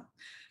about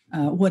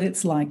what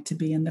it's like to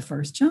be in the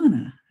first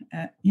jhana,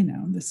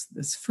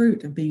 this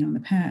fruit of being on the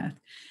path.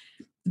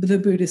 The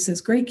Buddha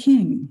says, great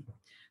king,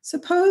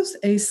 suppose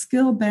a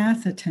skilled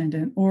bath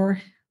attendant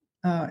or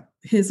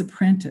his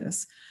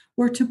apprentice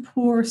were to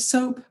pour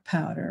soap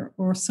powder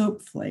or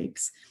soap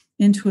flakes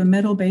into a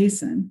metal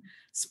basin,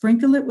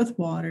 sprinkle it with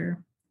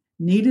water,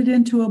 knead it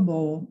into a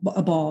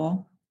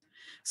ball,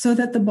 so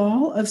that the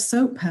ball of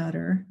soap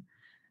powder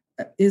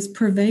is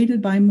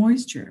pervaded by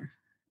moisture,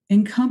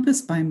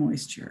 encompassed by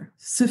moisture,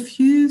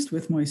 suffused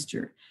with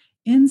moisture,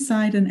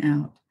 inside and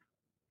out,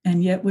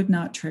 and yet would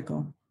not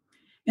trickle.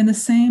 In the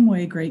same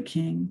way, great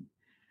king,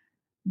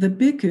 the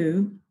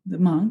bhikkhu, the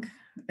monk,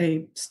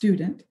 a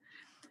student,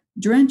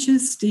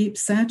 drenches,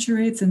 steeps,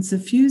 saturates, and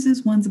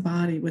suffuses one's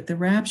body with the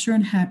rapture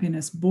and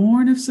happiness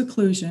born of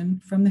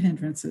seclusion from the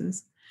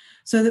hindrances,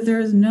 so that there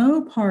is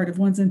no part of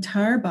one's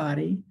entire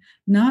body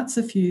not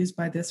suffused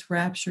by this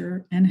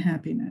rapture and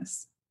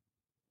happiness.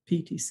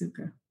 Piti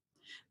Sukha.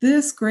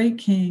 This great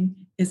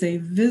king is a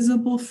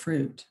visible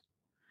fruit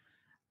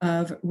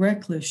of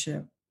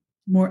recluseship,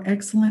 more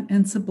excellent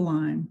and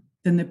sublime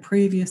than the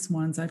previous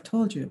ones I've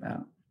told you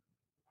about.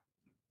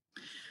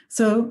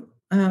 So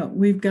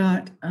we've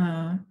got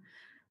a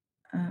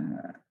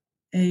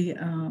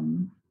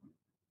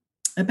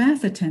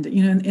bath attendant.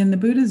 In the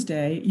Buddha's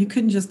day, you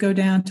couldn't just go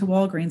down to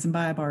Walgreens and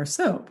buy a bar of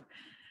soap.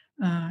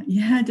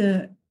 You had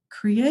to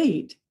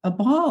create a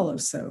ball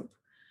of soap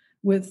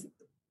with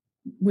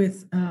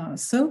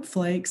soap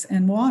flakes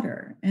and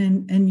water,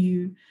 and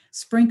you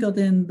sprinkled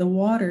in the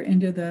water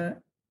into the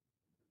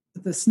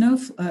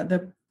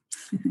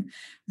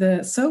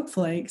soap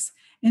flakes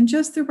in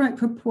just the right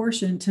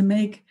proportion to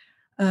make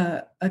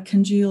a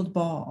congealed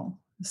ball,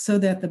 so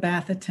that the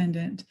bath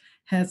attendant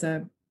has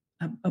a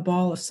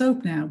ball of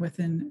soap now with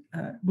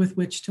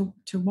which to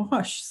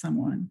wash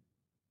someone.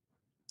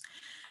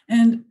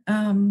 And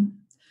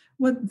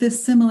what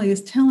this simile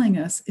is telling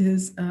us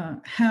is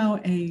how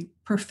a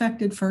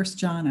perfected first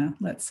jhana,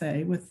 let's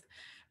say, with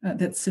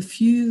that's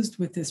suffused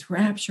with this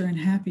rapture and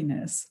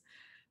happiness,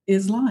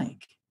 is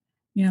like.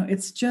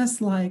 It's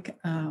just like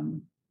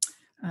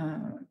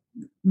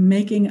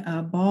making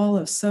a ball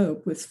of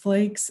soap with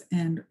flakes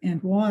and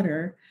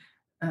water,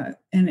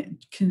 and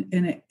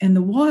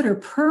the water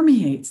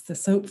permeates the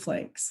soap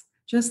flakes,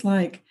 just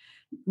like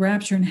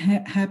rapture and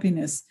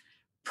happiness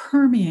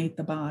permeate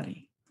the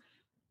body.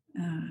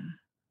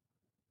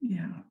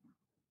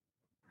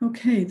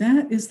 Okay,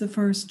 that is the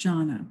first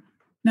jhana.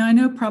 Now, I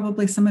know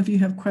probably some of you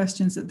have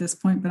questions at this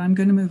point, but I'm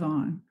going to move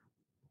on.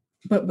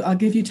 But I'll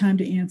give you time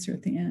to answer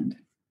at the end.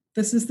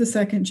 This is the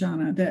second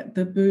jhana that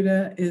the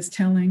Buddha is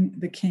telling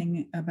the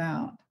king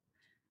about.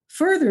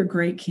 Further,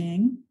 great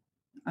king,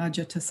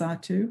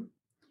 Ajatasattu,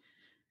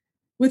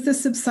 with the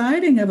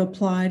subsiding of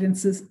applied and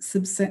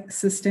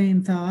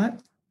sustained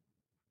thought,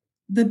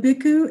 the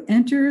bhikkhu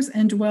enters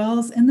and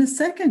dwells in the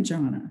second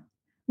jhana,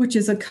 which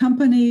is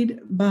accompanied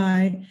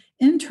by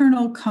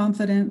internal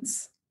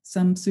confidence,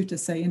 some suttas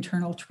say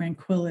internal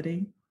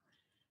tranquility,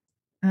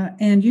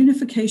 and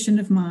unification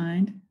of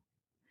mind.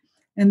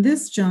 And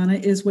this jhana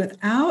is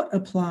without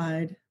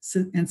applied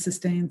and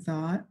sustained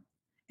thought,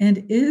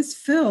 and is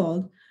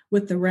filled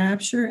with the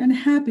rapture and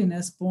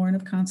happiness born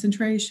of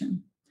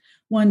concentration.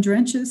 One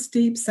drenches,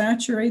 steeps,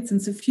 saturates,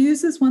 and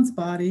suffuses one's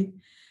body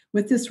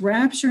with this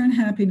rapture and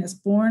happiness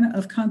born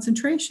of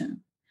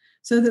concentration,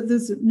 so that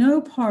there's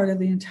no part of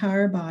the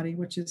entire body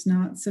which is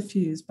not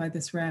suffused by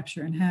this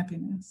rapture and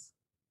happiness.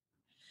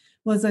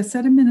 Well, as I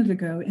said a minute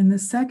ago, in the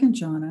second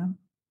jhana,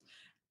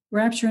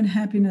 rapture and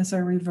happiness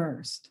are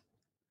reversed.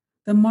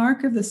 The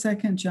mark of the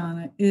second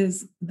jhana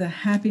is the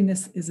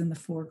happiness is in the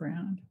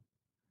foreground,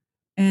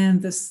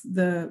 and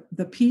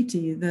the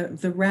piti,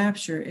 the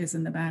rapture, is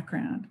in the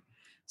background.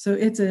 So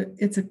it's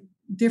a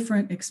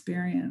different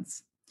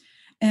experience,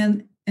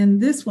 and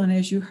this one,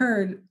 as you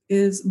heard,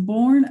 is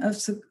born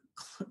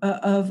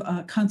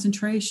of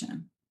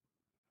concentration.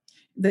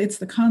 It's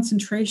the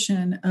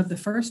concentration of the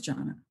first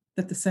jhana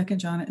that the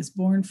second jhana is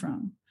born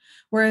from.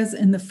 Whereas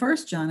in the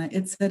first jhana,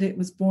 it said it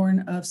was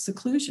born of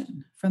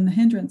seclusion from the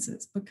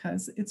hindrances,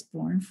 because it's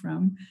born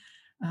from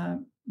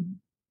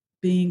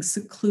being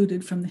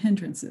secluded from the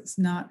hindrances,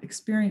 not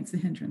experience the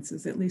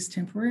hindrances, at least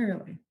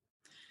temporarily.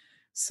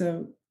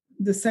 So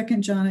the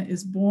second jhana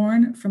is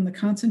born from the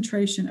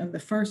concentration of the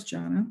first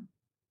jhana.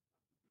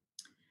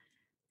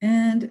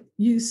 And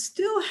you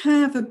still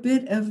have a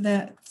bit of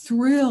that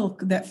thrill,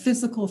 that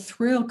physical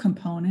thrill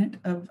component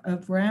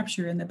of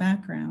rapture in the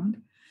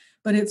background,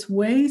 but it's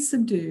way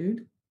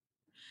subdued.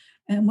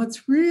 And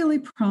what's really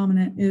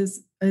prominent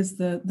is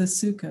the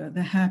sukha,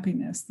 the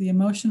happiness, the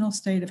emotional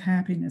state of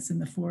happiness in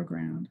the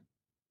foreground.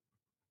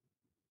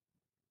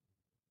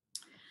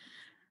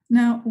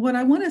 Now, what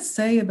I want to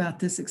say about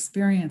this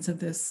experience of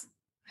this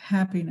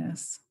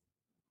happiness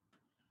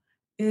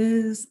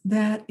is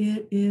that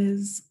it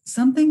is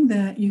something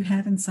that you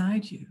have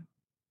inside you.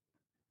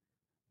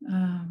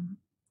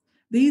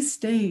 These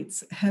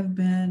states have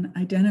been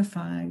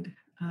identified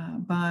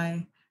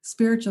by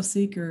spiritual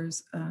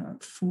seekers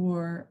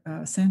for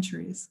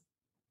centuries.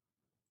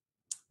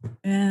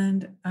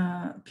 And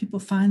people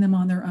find them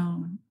on their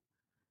own.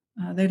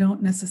 They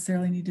don't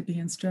necessarily need to be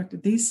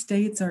instructed. These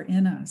states are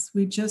in us.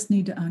 We just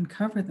need to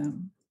uncover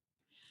them.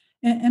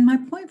 And my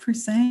point for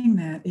saying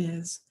that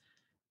is,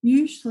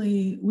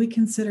 usually we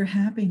consider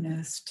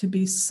happiness to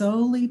be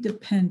solely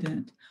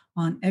dependent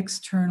on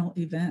external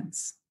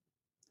events.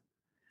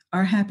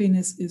 Our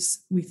happiness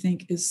is, we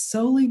think, is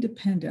solely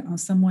dependent on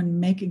someone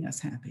making us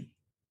happy.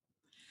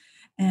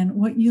 And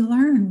what you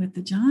learn with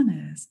the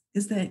jhanas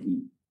is that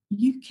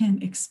you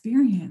can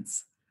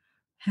experience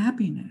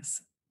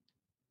happiness,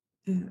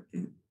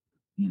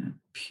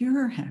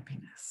 pure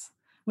happiness,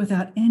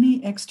 without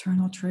any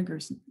external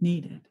triggers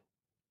needed.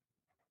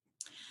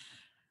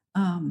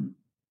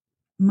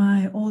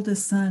 My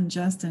oldest son,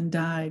 Justin,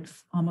 died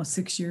almost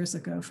 6 years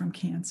ago from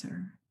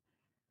cancer.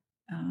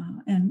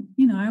 And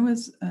I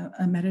was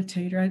a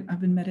meditator.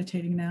 I've been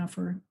meditating now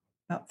for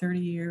about 30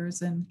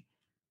 years and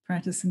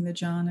practicing the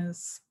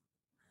jhanas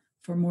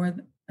for more,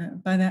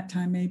 by that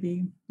time,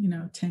 maybe,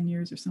 10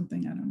 years or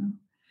something, I don't know.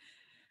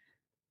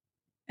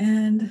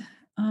 And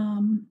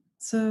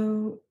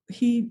so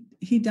he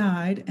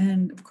died,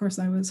 and of course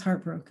I was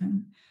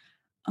heartbroken.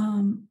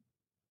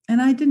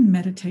 And I didn't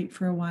meditate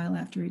for a while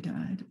after he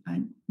died.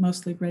 I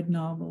mostly read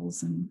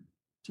novels and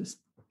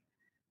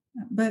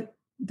but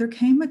there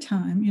came a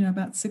time,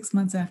 about 6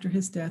 months after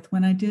his death,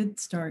 when I did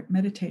start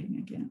meditating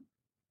again.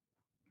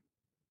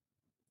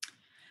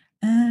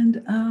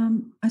 And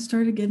I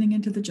started getting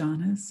into the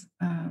jhanas.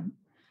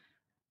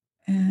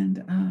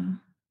 And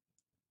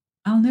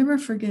I'll never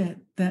forget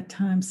that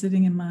time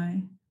sitting in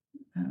my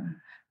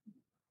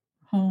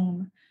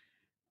home,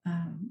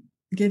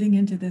 getting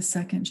into this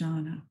second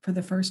jhana for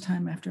the first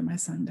time after my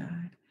son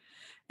died,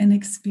 and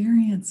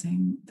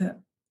experiencing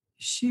the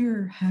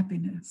sheer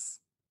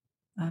happiness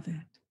of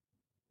it.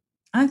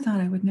 I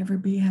thought I would never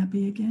be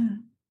happy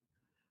again.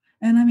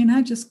 And I mean,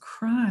 I just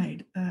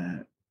cried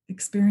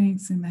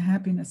experiencing the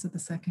happiness of the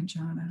second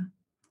jhana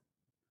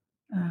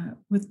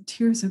with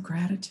tears of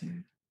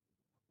gratitude.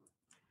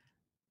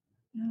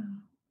 Yeah.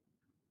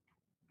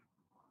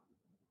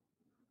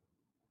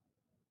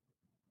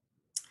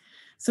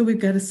 So we've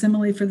got a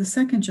simile for the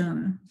second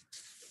jhana.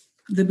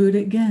 The Buddha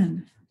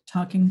again,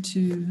 talking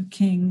to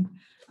King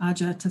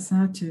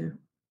Ajatasattu.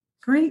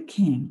 Great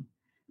king,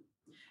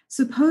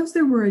 suppose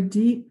there were a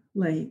deep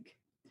lake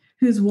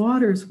whose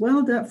waters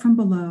welled up from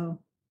below.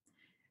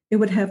 It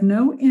would have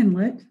no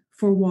inlet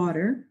for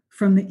water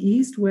from the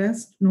east,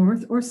 west,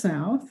 north, or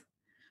south,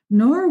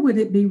 nor would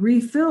it be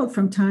refilled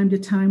from time to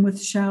time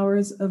with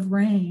showers of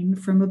rain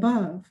from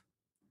above.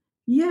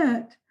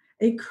 Yet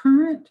a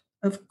current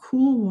of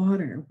cool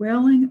water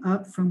welling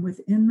up from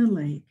within the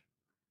lake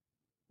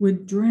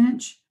would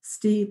drench,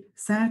 steep,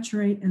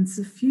 saturate, and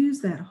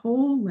suffuse that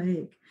whole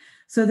lake,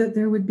 so that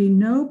there would be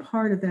no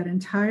part of that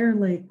entire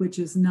lake which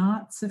is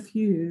not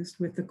suffused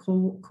with the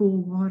cool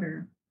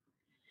water.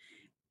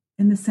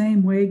 In the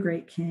same way,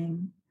 great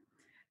king,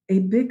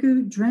 a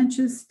bhikkhu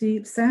drenches,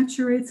 steeps,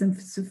 saturates, and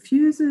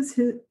suffuses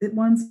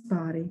one's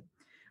body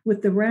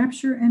with the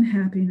rapture and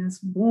happiness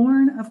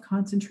born of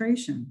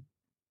concentration,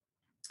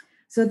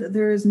 so that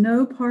there is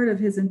no part of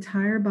his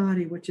entire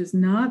body which is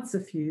not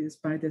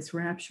suffused by this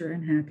rapture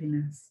and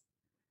happiness.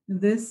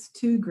 This,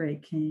 too,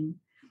 great king,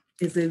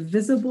 is a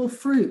visible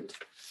fruit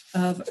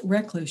of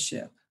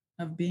recluseship,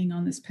 of being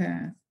on this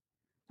path,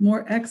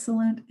 more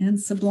excellent and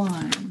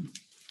sublime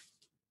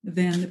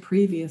than the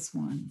previous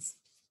ones.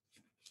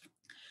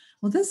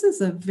 Well, this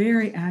is a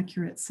very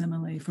accurate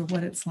simile for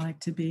what it's like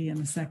to be in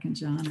the second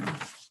jhana.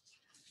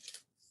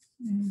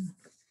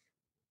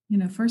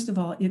 First of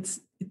all, it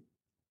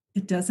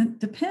doesn't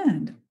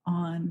depend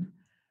on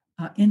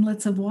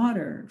inlets of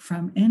water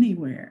from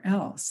anywhere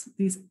else,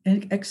 these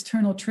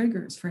external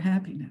triggers for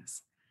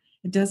happiness.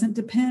 It doesn't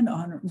depend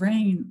on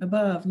rain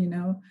above,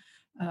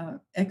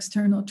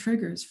 external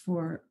triggers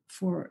for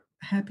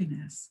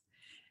happiness.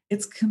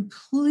 It's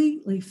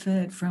completely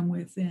fed from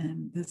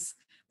within, this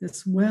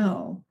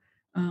well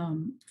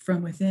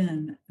from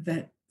within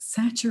that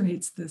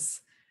saturates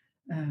this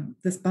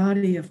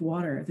body of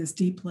water, this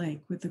deep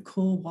lake, with the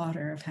cool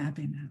water of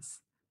happiness.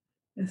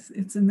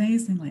 It's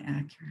amazingly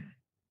accurate.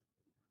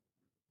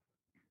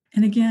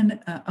 And again,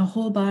 a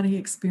whole body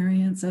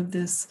experience of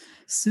this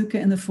sukha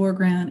in the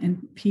foreground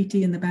and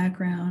piti in the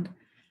background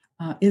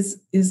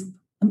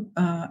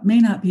may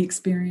not be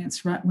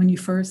experienced right when you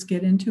first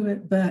get into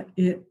it, but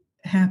it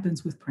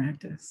happens with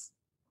practice.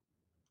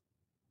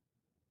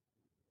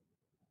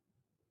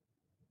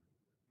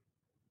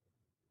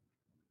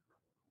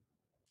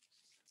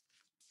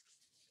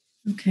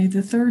 Okay,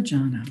 the third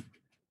jhana.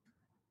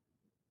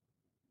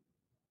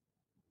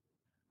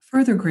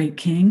 Further, great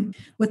king,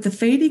 with the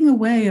fading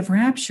away of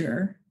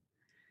rapture,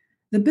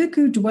 the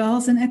bhikkhu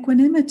dwells in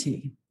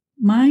equanimity,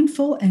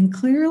 mindful and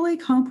clearly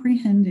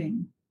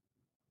comprehending,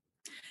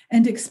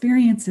 and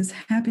experiences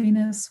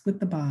happiness with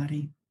the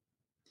body.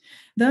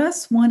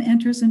 Thus, one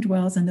enters and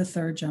dwells in the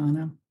third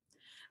jhana,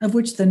 of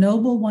which the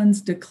noble ones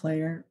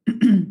declare,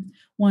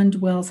 one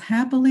dwells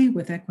happily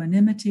with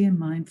equanimity and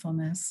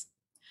mindfulness.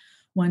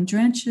 One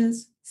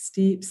drenches,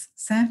 steeps,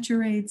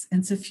 saturates,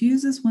 and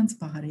suffuses one's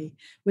body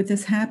with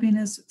this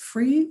happiness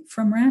free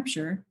from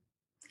rapture,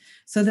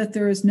 so that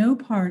there is no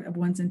part of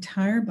one's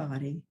entire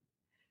body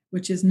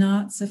which is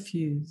not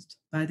suffused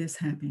by this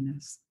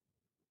happiness.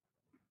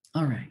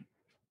 All right.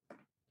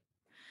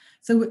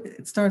 So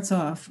it starts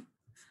off,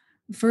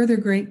 further,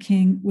 great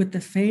king, with the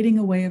fading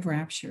away of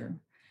rapture.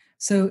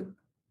 So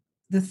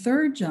the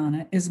third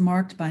jhana is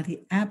marked by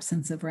the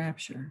absence of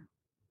rapture.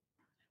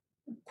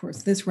 Of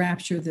course, this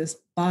rapture, this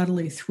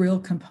bodily thrill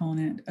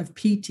component of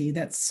piti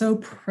that's so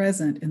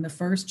present in the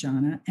first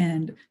jhana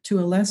and to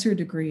a lesser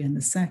degree in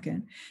the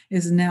second,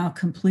 is now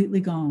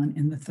completely gone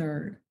in the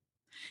third.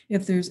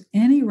 If there's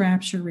any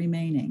rapture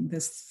remaining,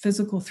 this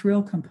physical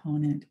thrill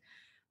component,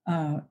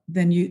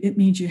 then it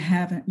means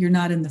you're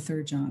not in the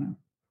third jhana.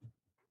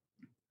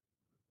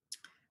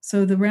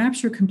 So the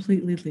rapture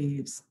completely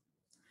leaves,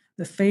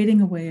 the fading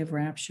away of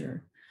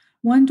rapture.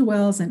 One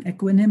dwells in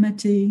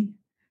equanimity,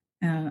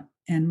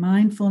 and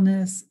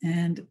mindfulness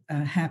and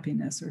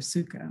happiness or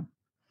sukha.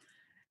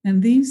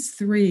 And these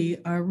three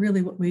are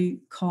really what we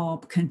call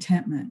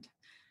contentment.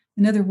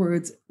 In other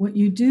words, what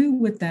you do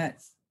with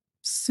that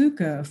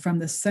sukha from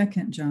the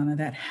second jhana,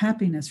 that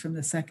happiness from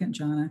the second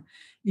jhana,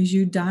 is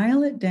you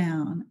dial it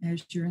down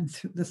as you're in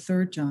the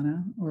third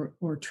jhana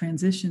or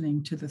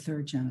transitioning to the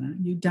third jhana.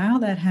 You dial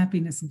that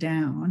happiness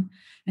down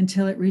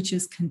until it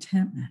reaches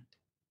contentment.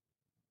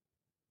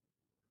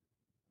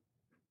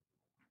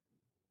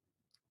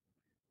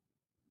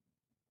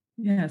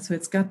 Yeah, so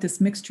it's got this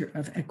mixture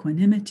of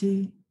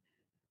equanimity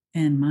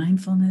and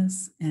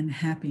mindfulness and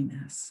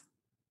happiness.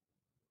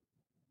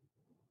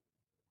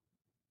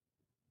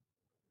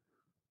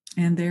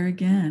 And there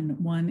again,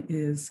 one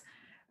is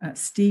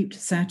steeped,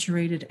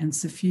 saturated, and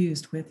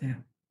suffused with it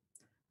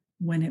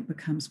when it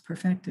becomes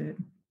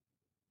perfected.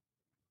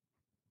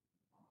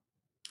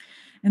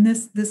 And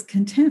this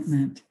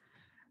contentment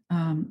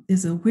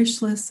is a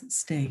wishless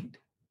state.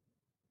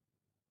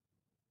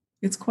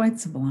 It's quite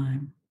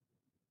sublime.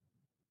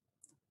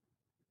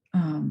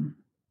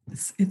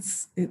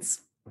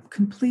 It's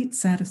complete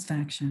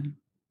satisfaction.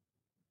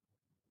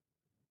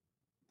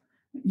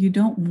 You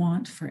don't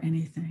want for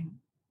anything.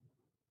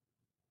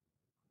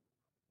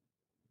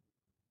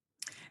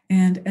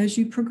 And as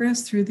you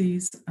progress through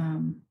these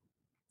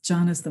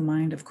jhanas, the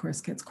mind, of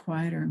course, gets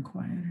quieter and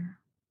quieter.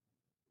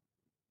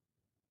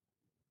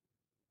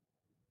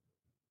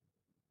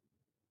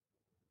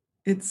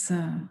 It's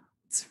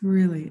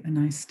really a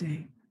nice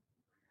state.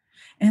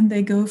 And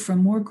they go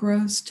from more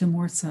gross to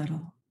more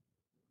subtle.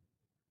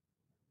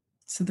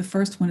 So the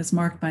first one is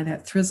marked by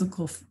that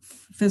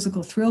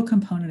physical thrill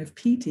component of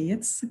piti.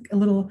 It's a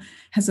little,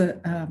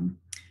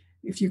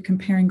 if you're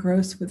comparing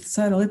gross with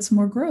subtle, it's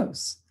more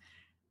gross.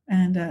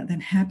 And then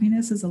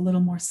happiness is a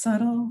little more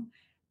subtle.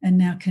 And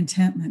now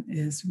contentment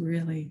is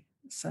really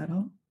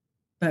subtle,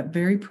 but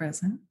very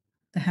present.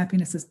 The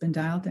happiness has been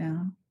dialed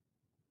down.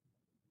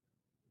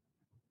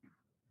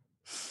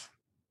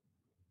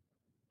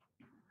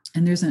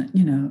 And there's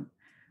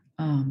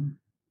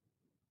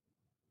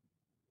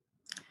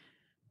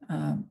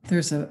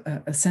there's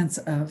a sense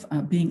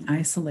of being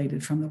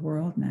isolated from the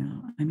world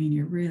now. I mean,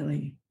 you're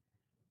really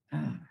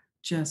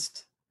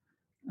just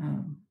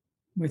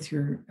with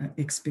your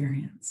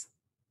experience.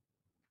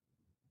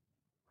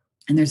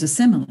 And there's a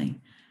simile.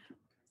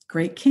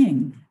 Great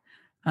king,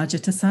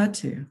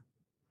 Ajatasattu,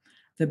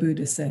 the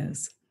Buddha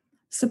says,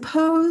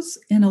 suppose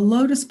in a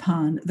lotus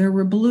pond there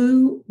were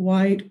blue,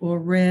 white, or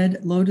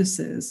red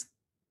lotuses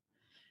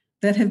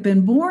that have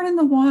been born in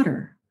the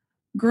water,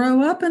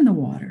 grow up in the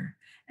water,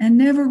 and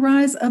never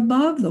rise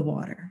above the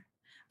water,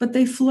 but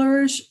they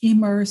flourish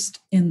immersed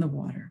in the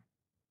water.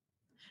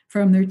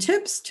 From their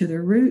tips to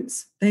their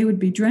roots, they would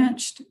be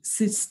drenched,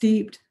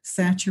 steeped,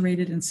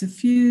 saturated, and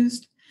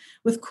suffused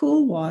with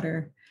cool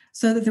water,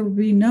 so that there would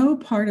be no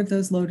part of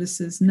those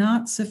lotuses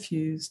not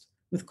suffused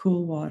with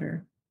cool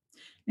water.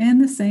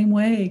 And the same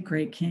way,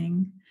 great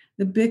king,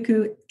 the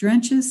bhikkhu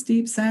drenches,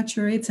 steeps,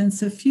 saturates, and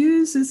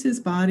suffuses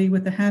his body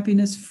with the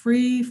happiness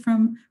free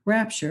from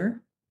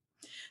rapture,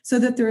 so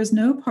that there is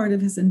no part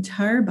of his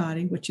entire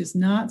body which is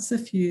not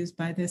suffused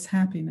by this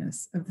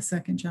happiness of the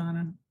second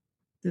jhana,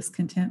 this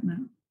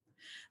contentment.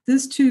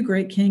 This too,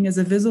 great king, is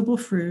a visible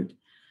fruit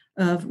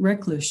of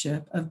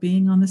recluseship, of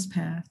being on this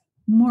path,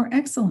 more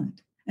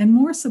excellent and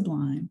more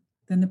sublime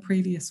than the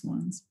previous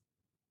ones.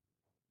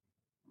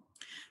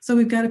 So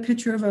we've got a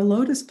picture of a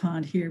lotus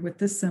pond here with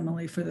this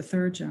simile for the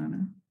third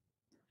jhana.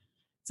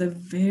 It's a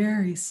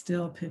very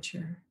still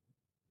picture.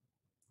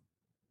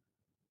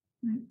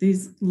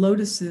 These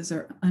lotuses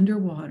are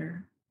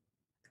underwater,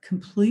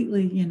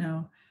 completely,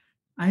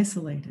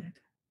 isolated,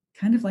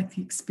 kind of like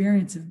the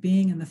experience of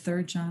being in the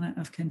third jhana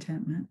of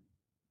contentment.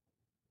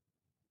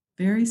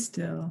 Very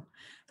still.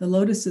 The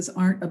lotuses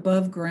aren't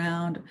above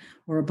ground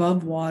or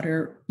above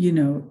water,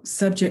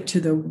 subject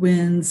to the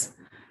winds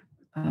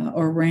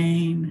or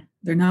rain.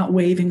 They're not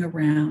waving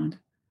around.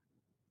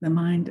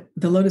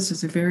 The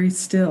lotuses are very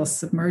still,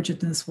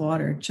 submerged in this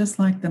water, just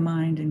like the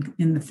mind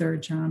in the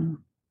third jhana.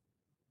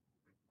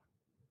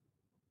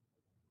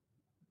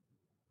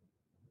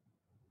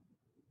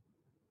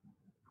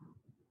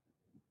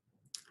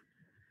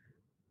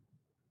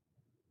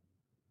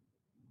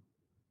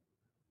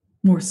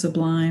 More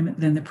sublime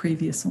than the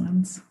previous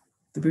ones,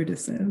 the Buddha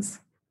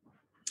says.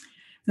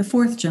 The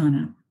fourth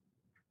jhana.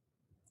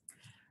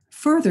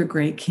 Further,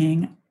 great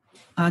king,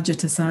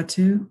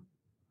 Ajatasattu,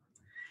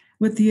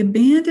 with the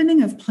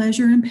abandoning of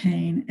pleasure and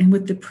pain, and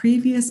with the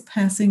previous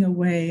passing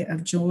away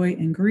of joy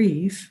and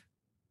grief,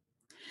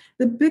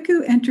 the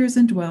bhikkhu enters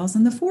and dwells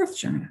in the fourth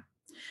jhana,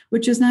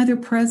 which is neither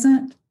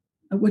pleasant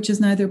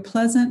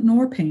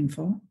nor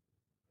painful,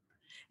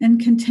 and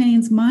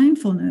contains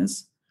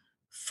mindfulness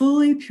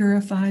fully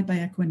purified by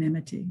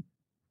equanimity.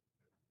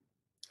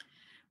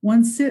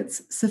 One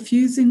sits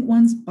suffusing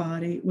one's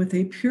body with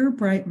a pure,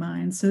 bright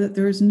mind, so that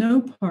there is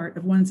no part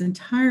of one's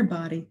entire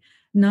body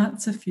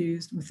not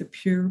suffused with a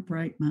pure,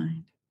 bright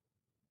mind.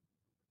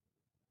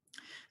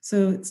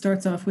 So it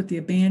starts off with the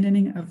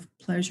abandoning of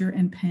pleasure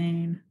and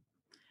pain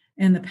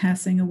and the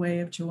passing away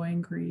of joy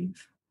and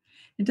grief.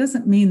 It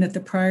doesn't mean that the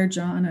prior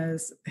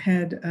jhanas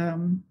had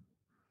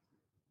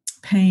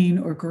pain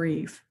or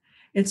grief.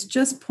 It's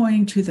just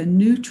pointing to the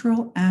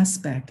neutral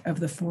aspect of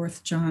the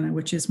fourth jhana,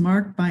 which is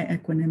marked by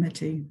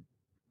equanimity.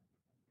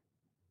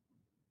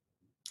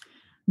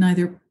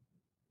 Neither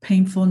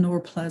painful nor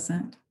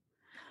pleasant.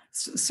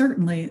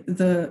 Certainly,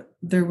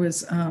 there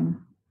was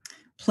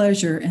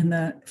pleasure in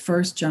the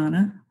first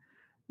jhana,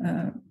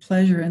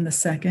 pleasure in the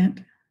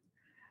second,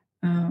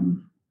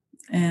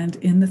 and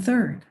in the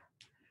third.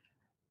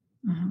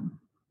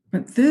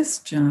 But this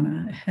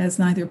jhana has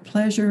neither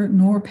pleasure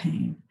nor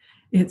pain.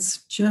 It's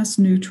just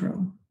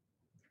neutral.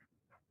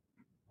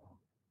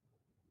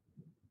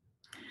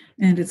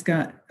 And it's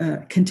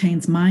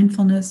contains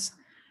mindfulness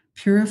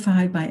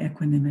purified by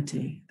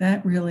equanimity.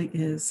 That really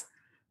is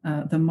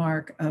the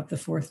mark of the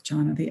fourth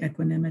jhana, the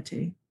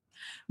equanimity.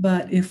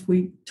 But if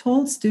we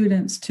told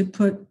students to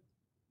put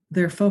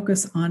their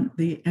focus on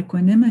the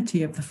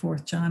equanimity of the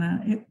fourth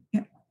jhana,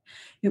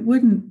 it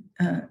wouldn't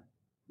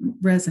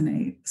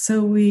resonate.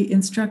 So we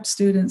instruct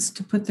students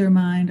to put their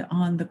mind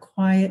on the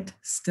quiet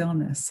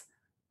stillness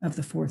of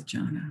the fourth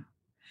jhana.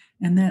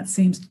 And that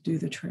seems to do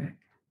the trick.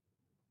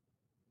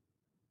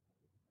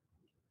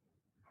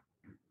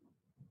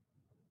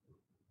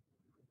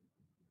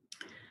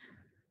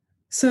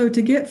 So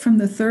to get from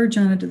the third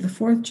jhana to the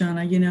fourth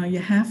jhana, you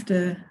have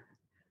to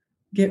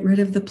get rid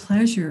of the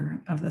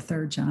pleasure of the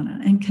third jhana.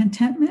 And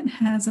contentment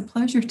has a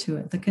pleasure to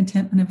it, the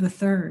contentment of the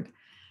third.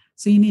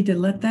 So you need to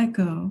let that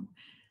go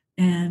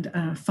and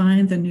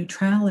find the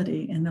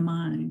neutrality in the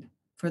mind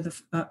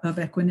of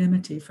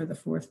equanimity for the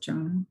fourth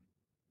jhana.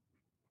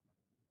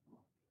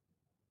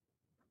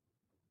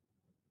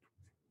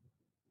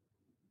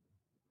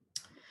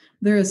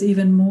 There is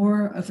even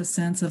more of a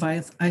sense of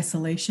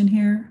isolation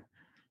here.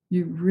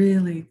 You're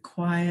really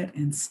quiet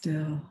and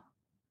still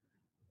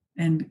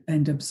and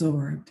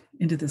absorbed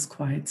into this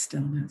quiet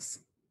stillness.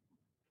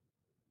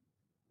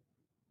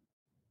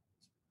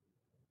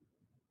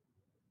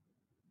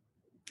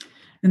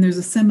 And there's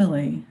a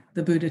simile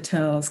the Buddha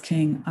tells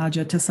King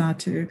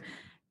Ajatasattu,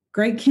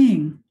 great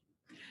king,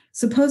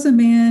 suppose a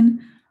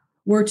man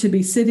were to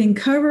be sitting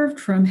covered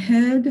from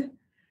head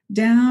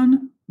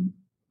down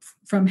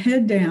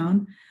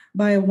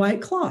by a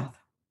white cloth,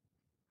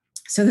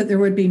 so that there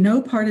would be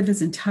no part of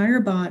his entire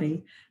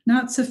body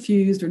not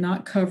suffused or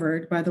not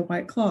covered by the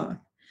white cloth.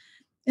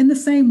 In the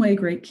same way,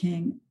 great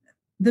king,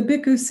 the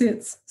bhikkhu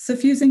sits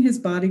suffusing his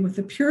body with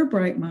a pure,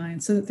 bright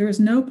mind, so that there is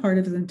no part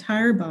of his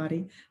entire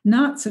body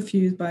not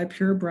suffused by a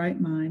pure,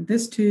 bright mind.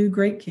 This too,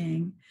 great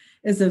king,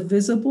 is a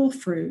visible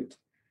fruit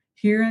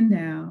here and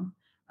now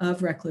of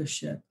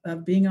recluseship,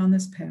 of being on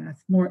this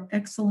path, more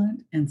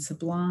excellent and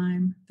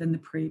sublime than the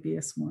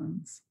previous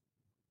ones.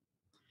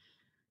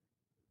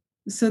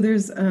 So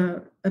there's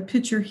a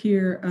picture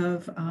here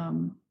of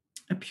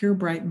a pure,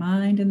 bright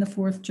mind in the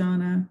fourth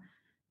jhana,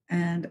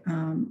 and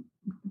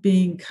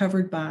being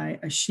covered by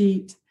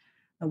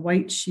a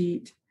white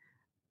sheet.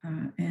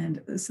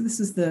 And so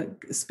this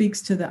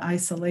speaks to the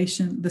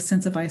isolation, the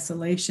sense of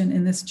isolation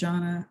in this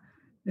jhana.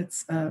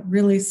 It's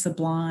really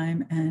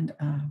sublime and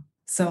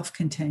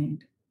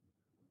self-contained.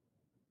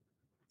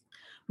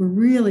 we're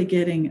really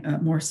getting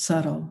more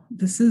subtle.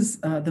 This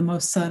is the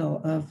most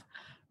subtle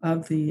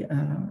of the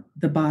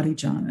body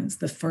jhanas,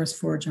 the first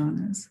 4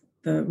 jhanas,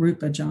 the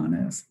rupa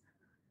jhanas,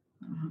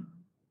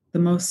 the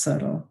most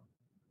subtle.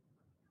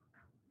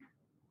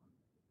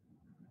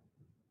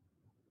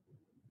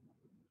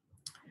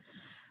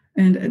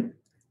 And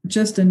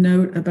just a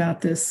note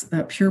about this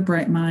pure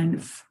bright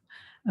mind,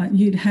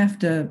 you'd have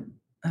to,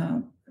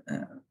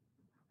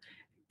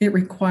 it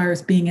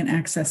requires being in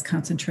access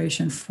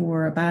concentration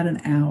for about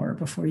an hour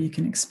before you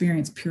can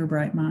experience pure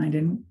bright mind.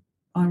 And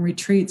on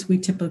retreats, we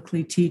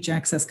typically teach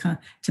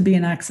to be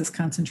in access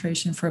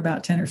concentration for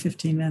about 10 or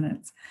 15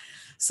 minutes.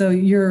 So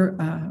your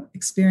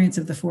experience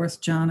of the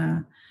 4th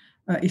jhana,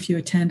 if you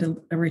attend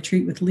a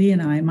retreat with Lee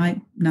and I,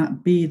 might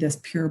not be this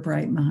pure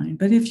bright mind.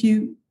 But if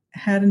you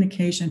had an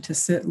occasion to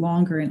sit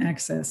longer in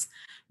access,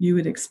 you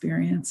would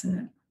experience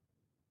it.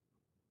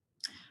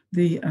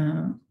 The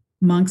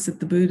monks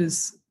at the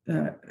Buddha's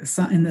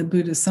in the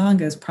Buddhist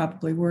Sanghas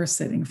probably were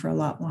sitting for a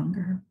lot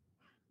longer.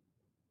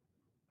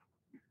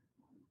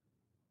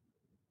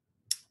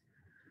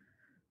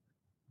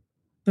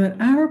 But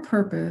our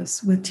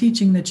purpose with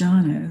teaching the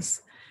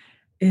jhanas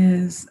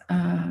is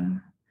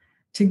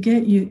to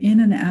get you in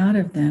and out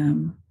of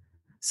them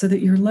so that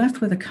you're left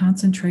with a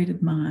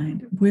concentrated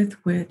mind with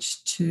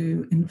which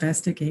to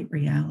investigate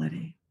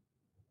reality.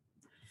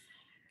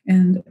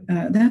 And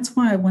that's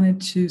why I wanted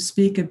to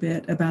speak a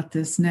bit about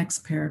this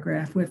next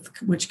paragraph,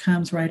 which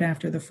comes right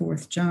after the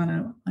 4th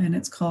jhana, and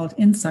it's called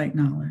insight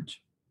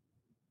knowledge.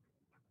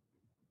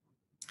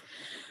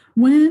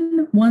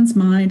 When one's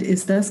mind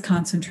is thus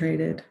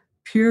concentrated,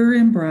 pure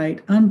and bright,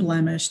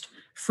 unblemished,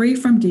 free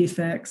from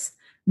defects,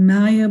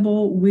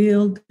 malleable,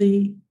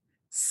 wieldy,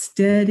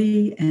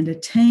 steady, and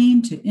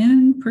attained to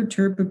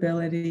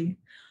imperturbability,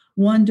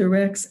 one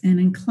directs and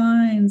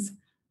inclines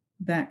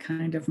that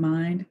kind of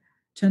mind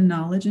to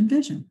knowledge and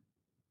vision.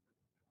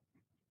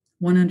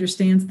 One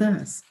understands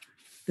thus: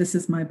 this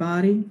is my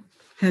body,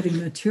 having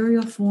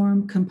material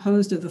form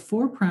composed of the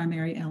 4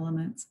 primary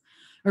elements,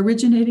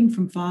 originating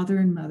from father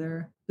and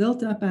mother,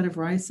 built up out of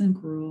rice and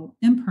gruel,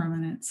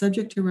 impermanent,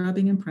 subject to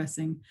rubbing and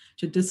pressing,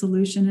 to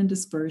dissolution and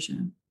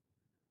dispersion.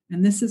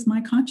 And this is my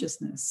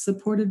consciousness,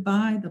 supported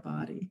by the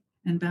body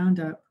and bound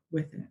up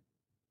with it.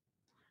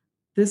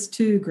 This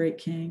too, great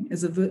king,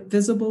 is a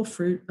visible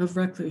fruit of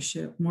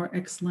recluseship, more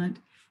excellent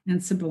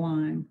and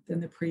sublime than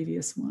the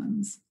previous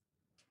ones.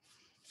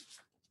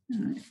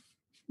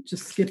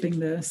 Just skipping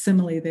the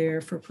simile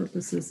there for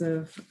purposes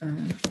of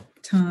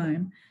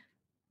time.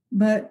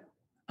 But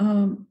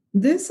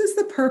this is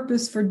the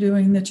purpose for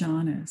doing the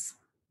jhanas.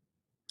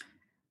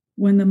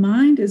 When the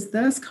mind is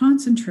thus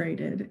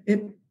concentrated,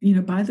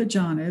 by the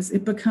jhanas,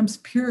 it becomes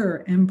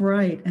pure and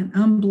bright and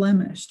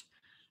unblemished,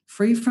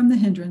 free from the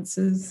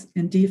hindrances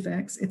and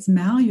defects. It's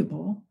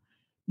malleable.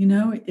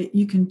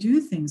 You can do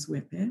things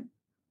with it,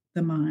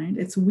 the mind.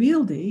 It's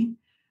wieldy.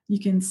 You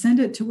can send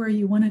it to where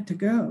you want it to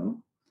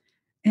go.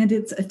 And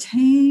it's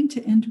attained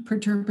to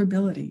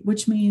imperturbability,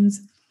 which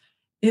means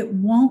it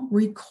won't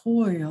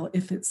recoil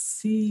if it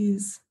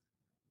sees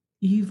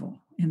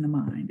evil in the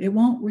mind. It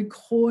won't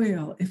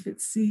recoil if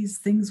it sees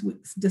things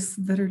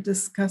that are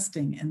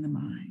disgusting in the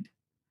mind.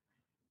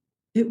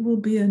 It will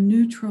be a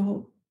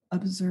neutral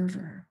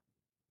observer.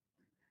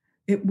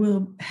 It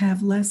will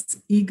have less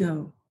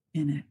ego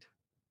in it.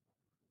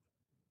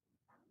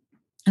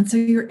 And so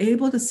you're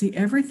able to see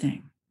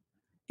everything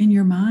in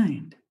your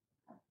mind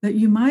that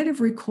you might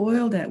have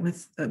recoiled at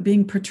with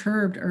being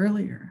perturbed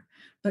earlier.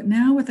 But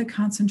now with a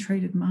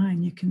concentrated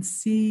mind, you can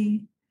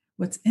see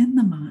what's in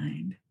the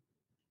mind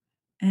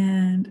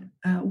and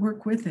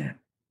work with it.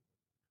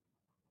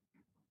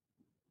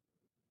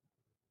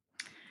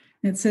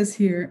 It says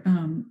here,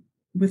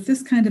 with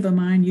this kind of a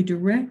mind, you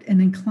direct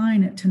and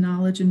incline it to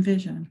knowledge and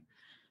vision.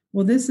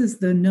 Well, this is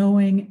the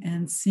knowing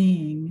and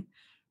seeing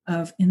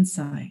of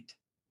insight.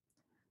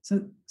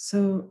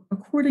 So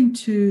according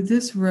to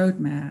this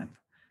roadmap,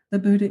 the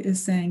Buddha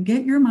is saying,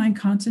 get your mind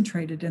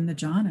concentrated in the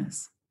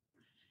jhanas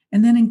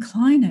and then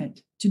incline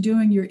it to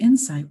doing your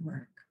insight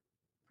work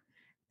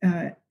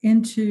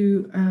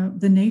into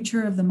the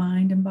nature of the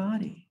mind and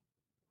body.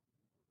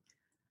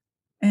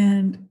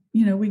 And,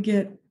 we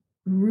get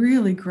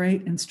really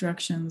great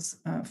instructions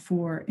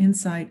for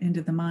insight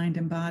into the mind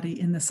and body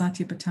in the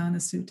Satipatthana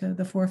Sutta,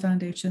 the 4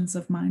 foundations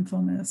of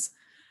mindfulness.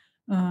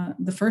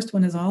 The first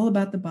one is all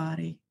about the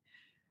body.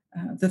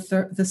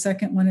 The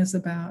second one is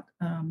about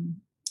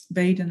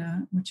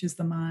Vedana, which is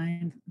the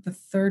mind. The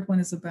third one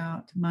is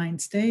about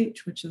mind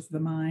state, which is the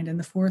mind. And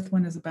the fourth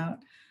one is about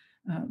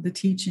the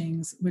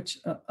teachings, which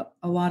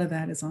a lot of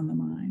that is on the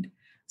mind.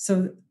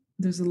 So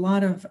there's a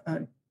lot of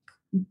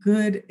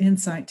good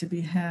insight to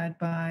be had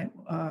by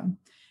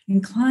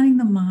inclining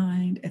the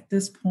mind at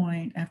this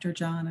point after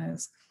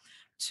jhanas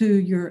to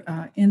your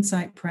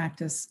insight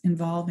practice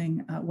involving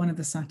one of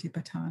the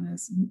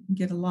satipatthanas. You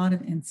get a lot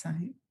of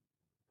insight.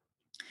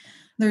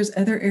 There's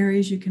other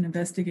areas you can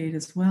investigate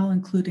as well,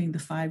 including the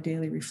 5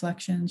 daily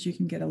reflections. You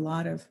can get a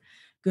lot of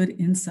good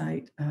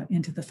insight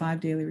into the 5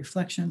 daily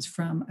reflections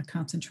from a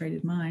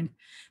concentrated mind.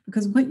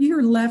 Because what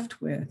you're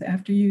left with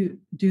after you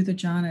do the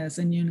jhanas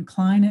and you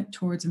incline it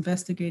towards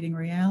investigating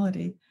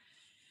reality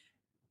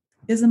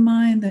is a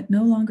mind that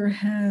no longer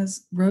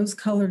has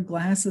rose-colored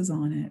glasses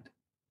on it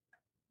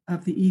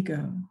of the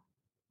ego.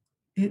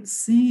 It's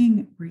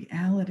seeing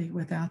reality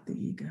without the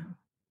ego.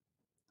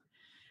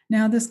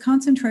 Now, this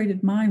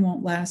concentrated mind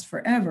won't last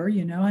forever,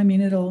 I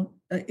mean, it'll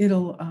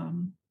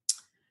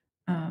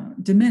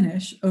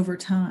diminish over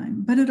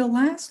time, but it'll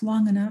last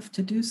long enough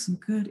to do some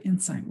good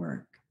insight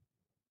work.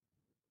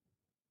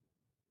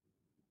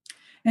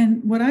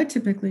 And what I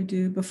typically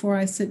do before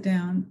I sit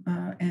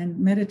down and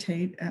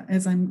meditate,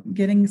 as I'm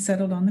getting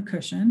settled on the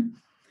cushion,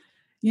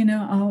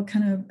 I'll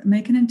kind of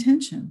make an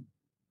intention.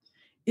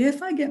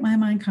 If I get my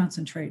mind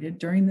concentrated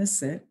during this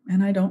sit,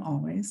 and I don't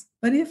always,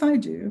 but if I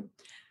do,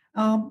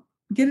 I'll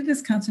get it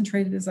as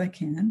concentrated as I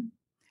can.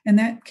 And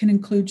that can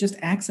include just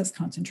access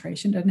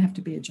concentration, doesn't have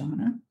to be a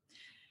jhana.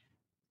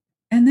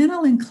 And then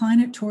I'll incline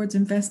it towards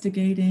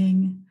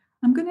investigating.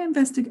 I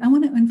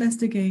want to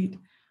investigate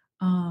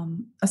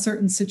a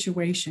certain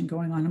situation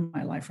going on in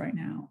my life right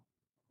now.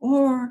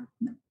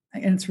 And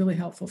it's really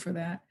helpful for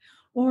that.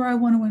 Or I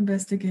want to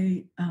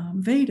investigate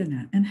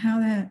Vedana and how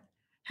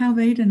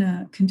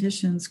Vedana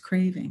conditions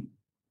craving,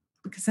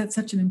 because that's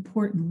such an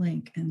important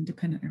link in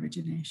dependent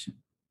origination.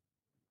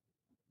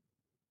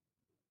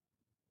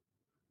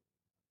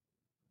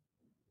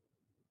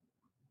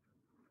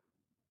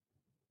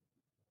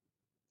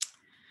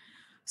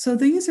 So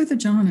these are the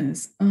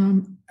jhanas.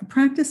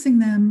 Practicing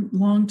them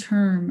long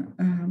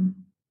term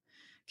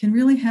can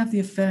really have the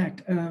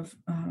effect of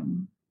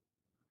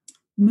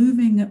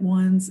moving at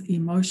one's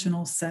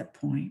emotional set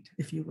point,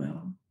 if you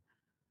will,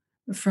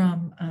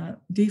 from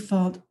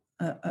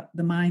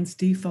the mind's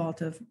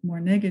default of more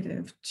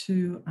negative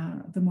to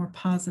the more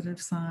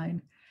positive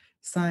side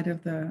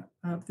of the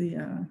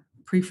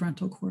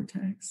prefrontal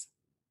cortex.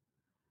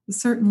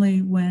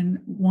 Certainly,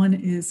 when one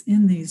is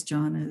in these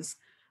jhanas,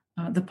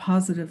 the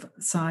positive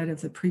side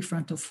of the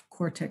prefrontal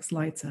cortex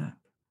lights up.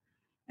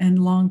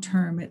 And long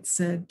term, it's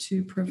said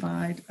to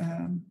provide,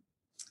 an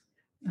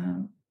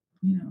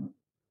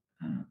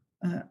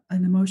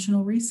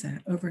emotional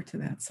reset over to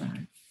that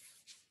side.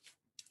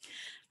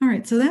 All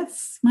right, so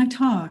that's my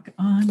talk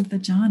on the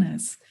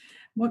jhanas.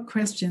 What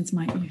questions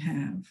might you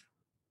have?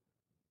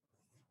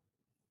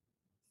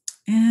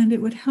 And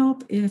it would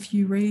help if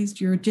you raised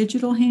your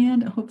digital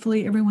hand.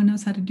 Hopefully everyone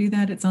knows how to do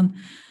that. It's on,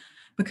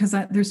 because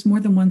there's more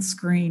than one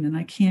screen and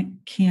I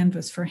can't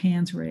canvas for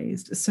hands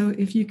raised. So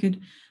if you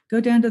could go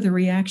down to the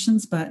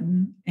reactions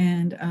button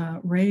and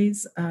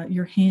raise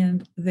your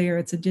hand there.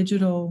 It's a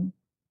digital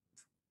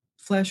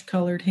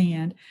flesh-colored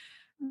hand.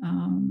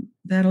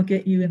 That'll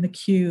get you in the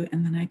queue,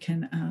 and then I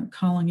can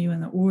call on you in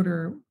the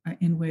order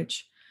in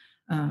which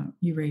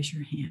you raise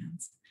your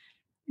hands.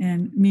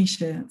 And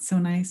Misha, it's so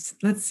nice.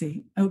 Let's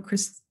see.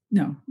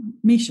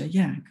 Misha,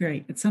 yeah,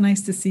 great. It's so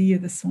nice to see you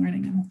this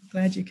morning. I'm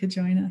glad you could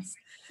join us.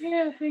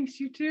 Yeah,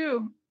 thanks, you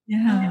too.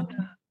 Yeah.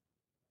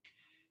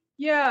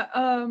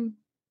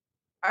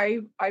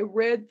 I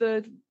read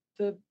the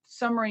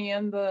summary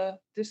and the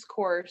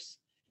discourse,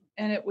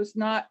 and it was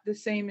not the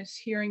same as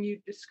hearing you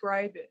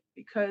describe it,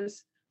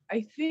 because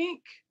I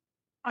think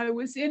I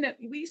was in at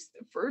least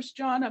the first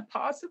jhana,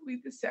 possibly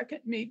the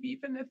second, maybe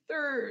even the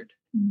third.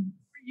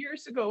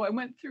 Years ago, I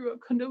went through a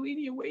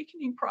Kundalini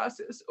awakening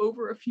process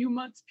over a few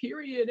months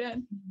period,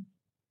 and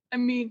I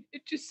mean,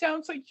 it just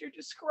sounds like you're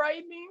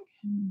describing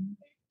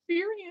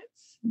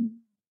experience,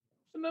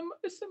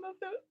 some of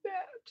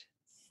that.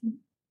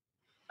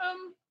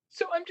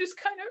 So I'm just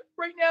kind of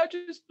right now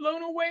just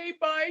blown away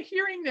by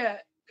hearing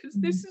that, because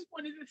this is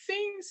one of the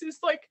things is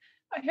like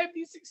I have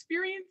these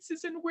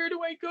experiences, and where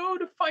do I go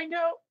to find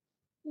out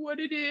what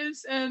it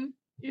is and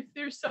if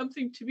there's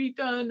something to be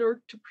done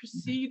or to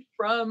proceed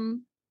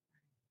from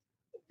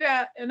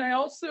that. And I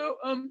also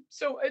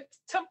so at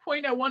some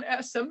point I want to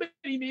ask somebody,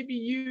 maybe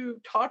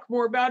you talk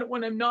more about it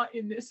when I'm not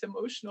in this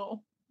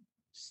emotional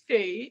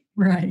state,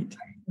 right.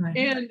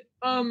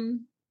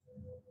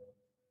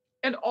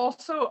 And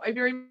also I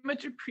very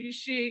much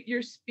appreciate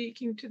your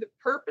speaking to the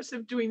purpose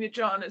of doing the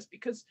jhanas,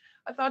 because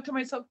I thought to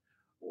myself,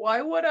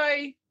 why would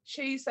I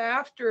chase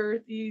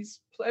after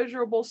these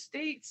pleasurable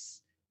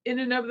states in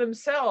and of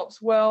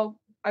themselves? Well,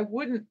 I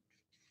wouldn't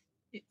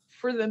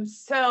for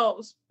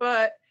themselves,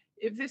 but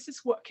if this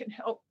is what can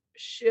help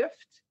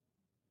shift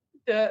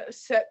the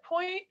set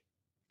point,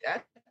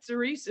 that's the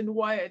reason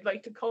why I'd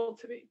like to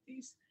cultivate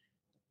these.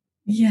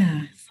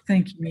 Yeah,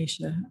 thank you,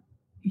 Misha.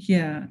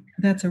 Yeah,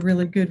 that's a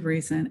really good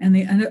reason. And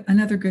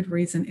another good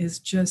reason is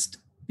just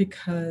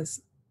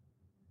because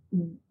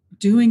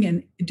doing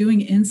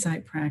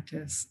insight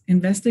practice,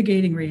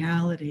 investigating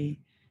reality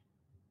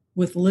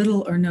with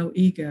little or no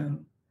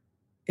ego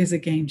is a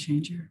game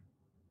changer.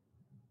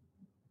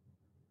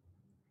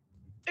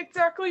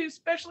 Exactly,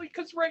 especially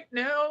because right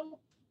now,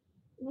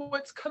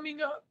 what's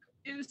coming up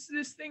is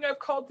this thing I've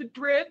called the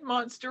dread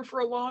monster for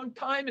a long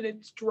time, and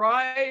it's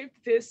drive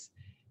this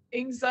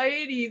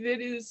anxiety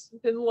that has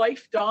been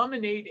life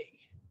dominating.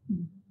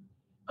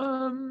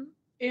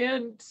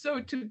 And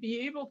so to be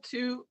able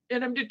to,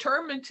 and I'm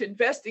determined to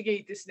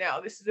investigate this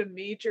now. This is a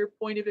major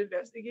point of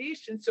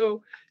investigation.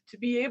 So to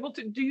be able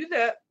to do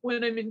that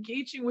when I'm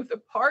engaging with a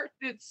part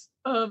that's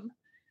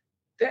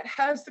that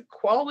has the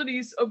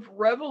qualities of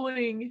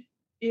reveling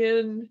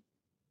in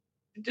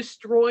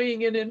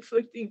destroying and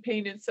inflicting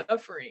pain and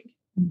suffering,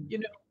 you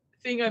know, the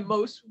thing I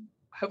most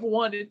have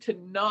wanted to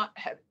not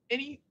have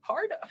any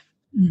part of.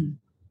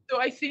 So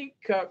I think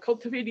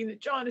cultivating the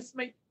jhanas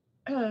might,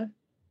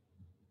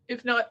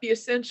 if not be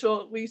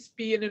essential, at least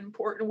be an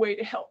important way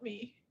to help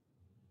me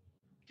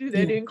do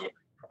that inquiry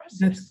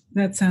process.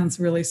 That sounds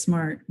really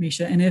smart,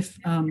 Misha. And if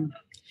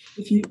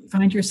you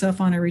find yourself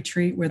on a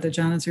retreat where the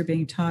jhanas are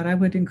being taught, I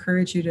would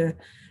encourage you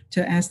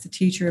to ask the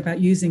teacher about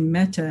using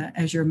metta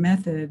as your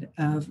method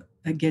of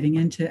getting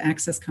into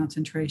access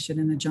concentration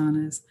in the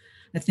jhanas.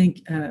 I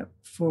think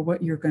for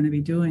what you're going to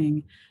be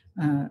doing,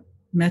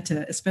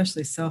 metta,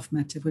 especially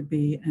self-metta, would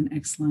be an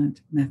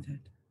excellent method.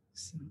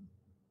 So,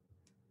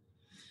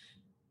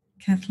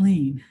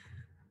 Kathleen.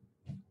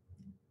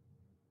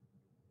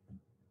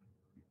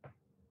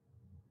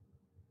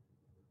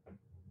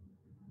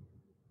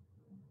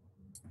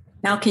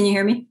 Now, can you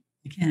hear me?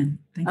 I can.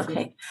 Thank you.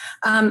 Okay.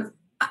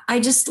 I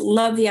just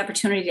love the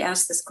opportunity to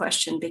ask this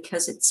question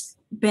because it's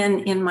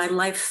been in my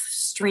life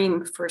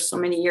stream for so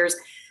many years.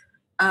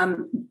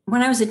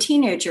 When I was a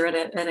teenager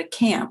at a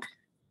camp,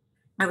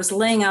 I was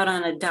laying out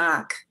on a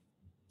dock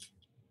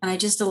and I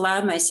just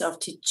allowed myself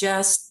to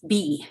just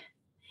be.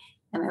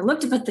 And I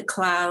looked up at the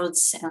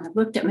clouds and I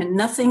looked up and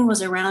nothing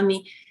was around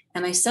me.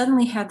 And I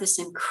suddenly had this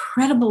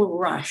incredible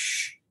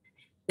rush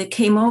that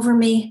came over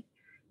me.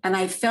 And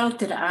I felt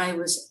that I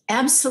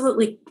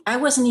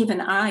wasn't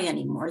even I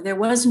anymore. There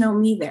was no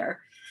me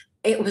there.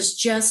 It was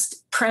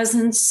just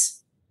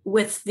presence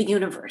with the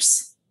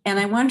universe. And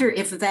I wonder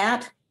if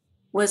that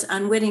was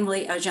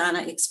unwittingly a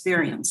jhana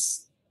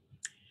experience.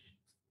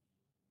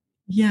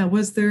 Yeah.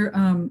 Was there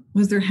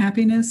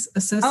happiness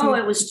associated? Oh,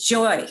 it was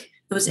joy.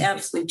 It was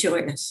absolutely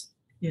joyous.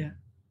 Yeah.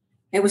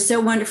 It was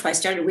so wonderful. I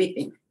started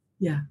weeping.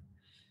 Yeah.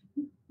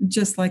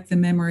 Just like the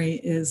memory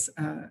is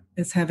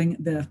having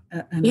the.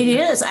 It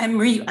is. I'm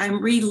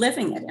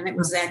reliving it, and it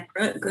was that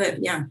good.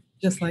 Yeah.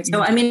 Just like.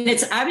 So I mean,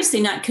 it's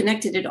obviously not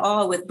connected at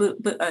all with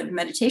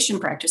meditation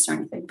practice or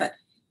anything, but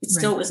it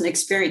still was an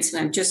experience,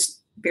 and I'm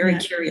just very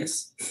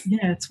curious.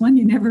 Yeah, it's one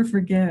you never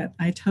forget.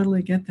 I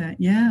totally get that.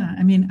 Yeah,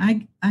 I mean,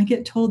 I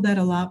get told that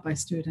a lot by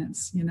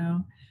students, you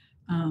know.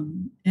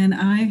 And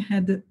I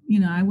had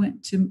I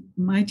went to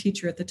my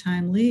teacher at the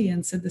time, Lee,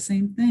 and said the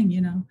same thing.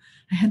 You know,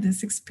 I had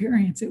this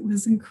experience. It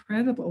was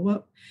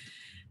incredible.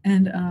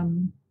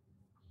 And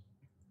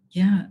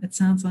it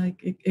sounds like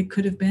it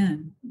could have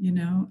been. You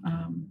know,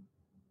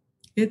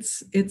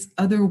 it's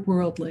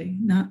otherworldly,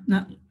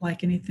 not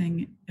like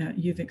anything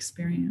you've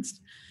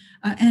experienced,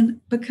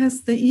 and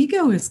because the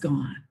ego is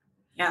gone.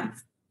 Yeah,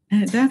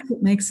 and that's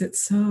what makes it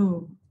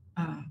so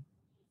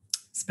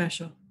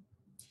special.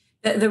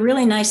 The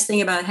really nice thing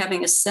about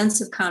having a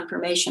sense of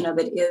confirmation of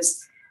it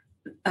is,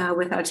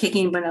 without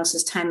taking anyone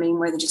else's time any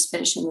more than just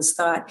finishing this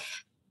thought,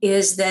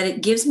 is that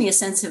it gives me a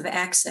sense of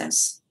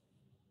access.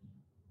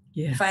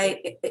 Yeah. If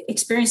I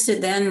experienced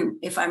it then,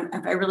 if I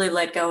really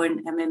let go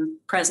and I'm in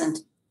present,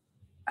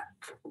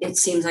 it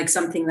seems like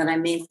something that I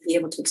may be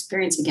able to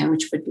experience again,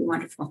 which would be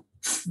wonderful.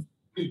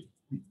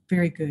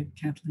 Very good,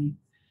 Kathleen.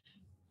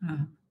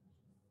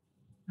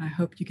 I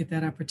hope you get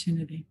that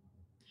opportunity.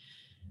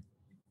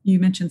 You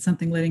mentioned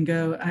something, letting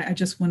go. I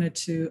just wanted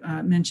to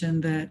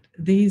mention that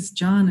these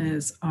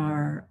jhanas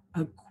are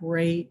a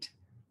great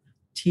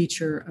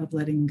teacher of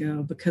letting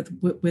go, because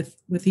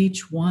with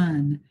each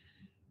one,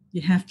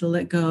 you have to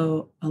let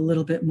go a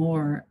little bit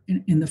more.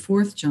 In the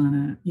fourth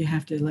jhana, you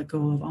have to let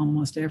go of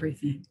almost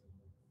everything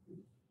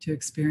to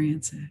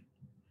experience it.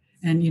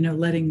 And,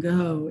 letting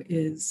go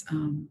is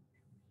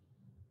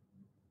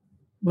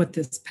what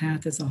this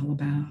path is all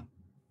about.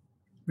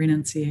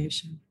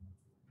 Renunciation.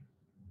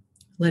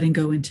 Letting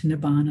go into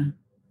nibbana.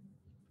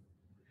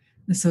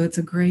 And so it's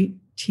a great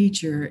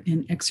teacher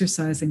in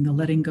exercising the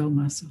letting go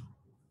muscle,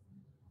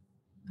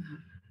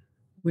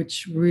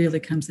 which really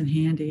comes in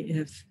handy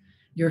if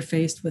you're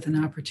faced with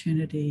an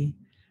opportunity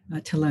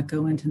to let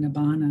go into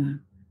nibbana.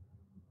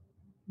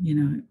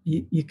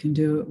 You can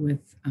do it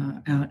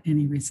without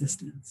any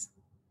resistance.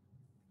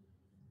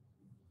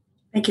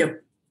 Thank you.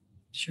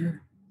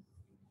 Sure.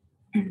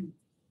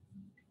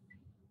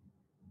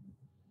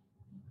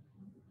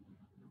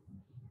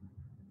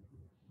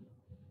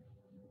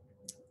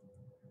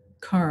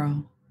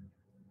 Carl.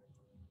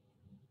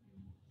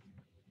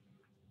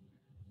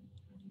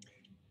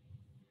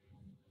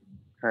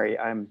 Mary,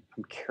 I'm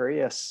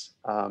curious,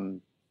 how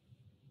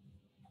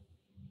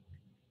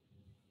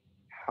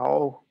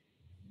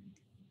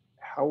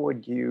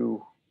would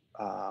you,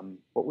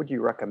 what would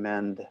you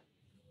recommend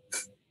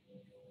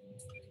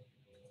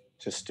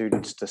to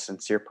students, to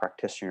sincere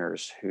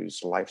practitioners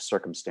whose life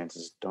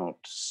circumstances don't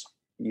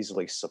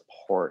easily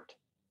support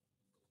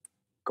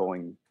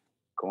going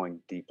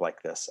deep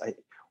like this?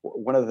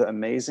 One of the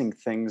amazing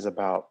things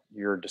about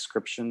your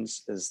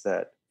descriptions is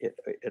that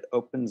it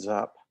opens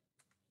up,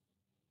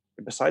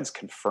 besides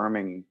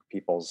confirming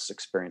people's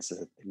experiences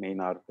that they may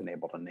not have been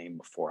able to name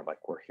before,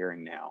 like we're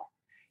hearing now,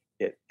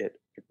 it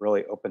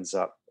really opens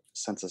up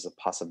senses of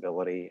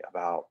possibility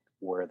about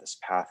where this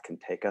path can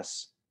take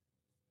us.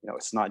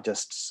 It's not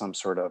just some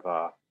sort of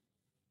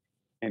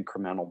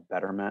incremental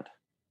betterment.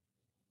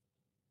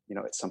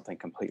 It's something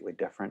completely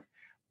different.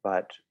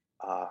 But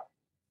how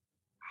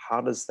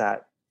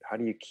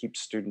do you keep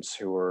students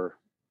who are,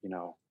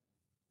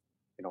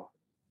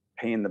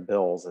 paying the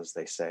bills, as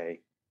they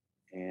say,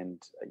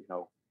 and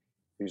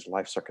whose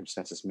life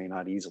circumstances may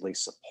not easily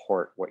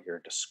support what you're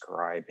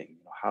describing?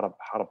 How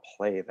to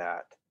play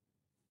that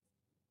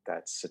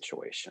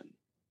situation?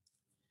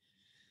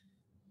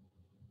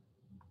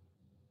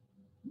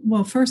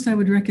 Well, first I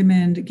would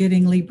recommend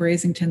getting Lee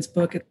Brasington's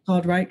book. It's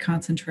called Right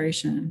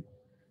Concentration,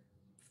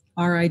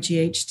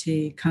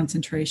 RIGHT,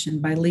 Concentration,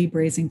 by Lee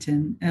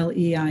Brasington,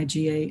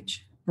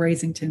 LEIGH,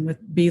 Brasington,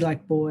 with B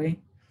like boy.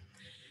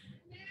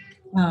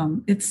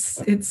 It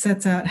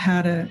sets out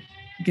how to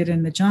get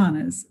in the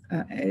jhanas.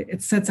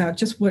 It sets out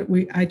just what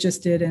I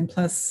just did, and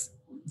plus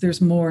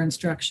there's more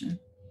instruction,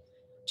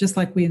 just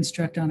like we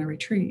instruct on a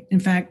retreat. In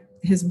fact,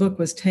 his book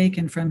was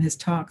taken from his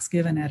talks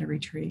given at a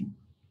retreat.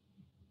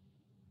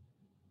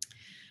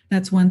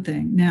 That's one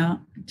thing.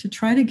 Now, to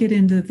try to get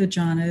into the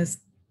jhanas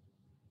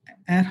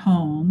at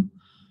home,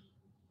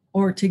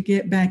 or to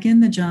get back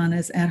in the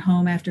jhanas at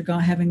home after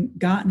having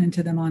gotten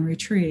into them on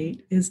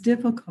retreat, is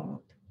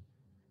difficult.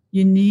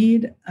 You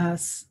need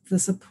the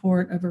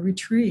support of a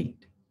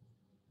retreat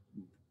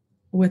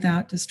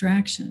without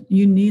distraction.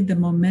 You need the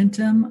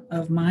momentum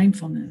of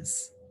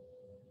mindfulness.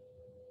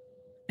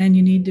 And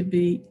you need to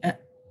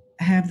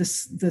have the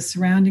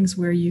surroundings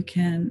where you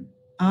can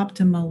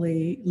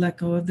optimally let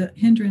go of the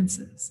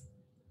hindrances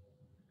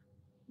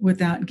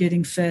without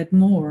getting fed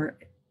more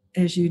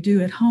as you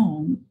do at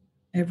home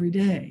every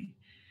day.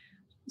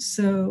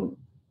 So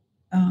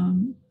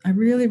I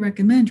really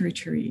recommend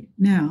retreat.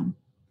 Now,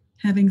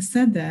 having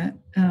said that,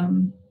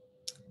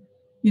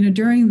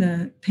 during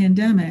the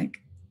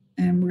pandemic,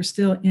 and we're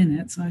still in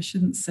it, so I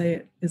shouldn't say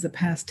it is a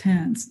past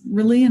tense,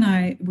 Lee and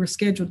I were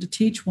scheduled to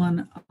teach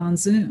one on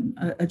Zoom,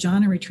 a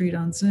jhana retreat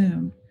on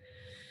Zoom.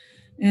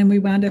 And we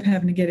wound up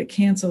having to get it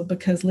canceled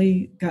because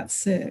Lee got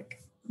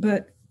sick.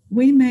 But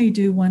we may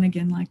do one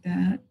again like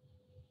that.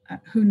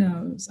 Who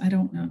knows? I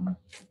don't know.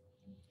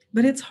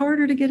 But it's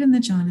harder to get in the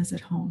jhanas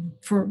at home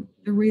for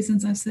the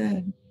reasons I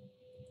said.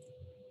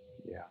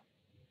 Yeah.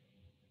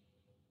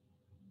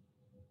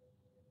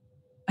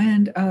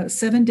 And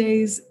 7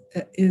 days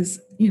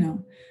is,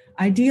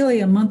 ideally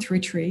a month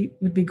retreat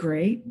would be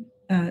great.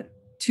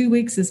 2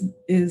 weeks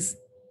is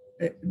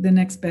the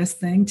next best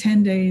thing.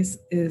 10 days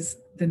is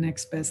the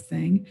next best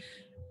thing.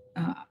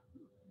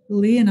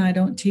 Lee and I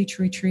don't teach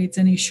retreats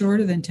any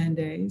shorter than 10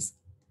 days.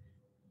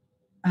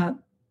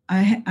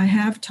 I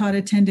have taught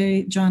a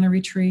 10-day jhana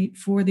retreat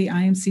for the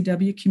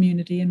IMCW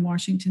community in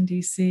Washington,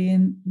 D.C.,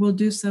 and we'll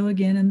do so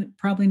again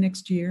probably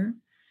next year.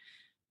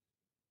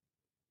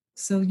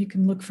 So you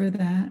can look for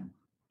that.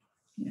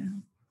 Yeah.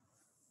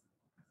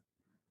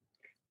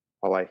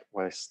 While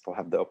I still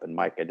have the open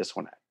mic, I just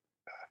want to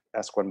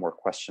ask one more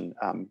question.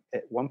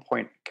 At one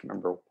point, I can't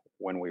remember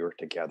when we were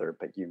together,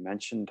 but you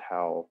mentioned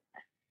how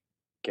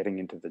getting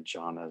into the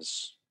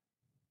jhanas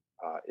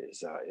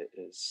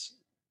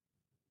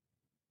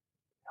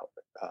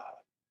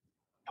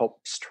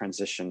helps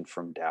transition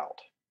from doubt,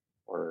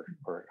 or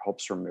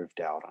helps remove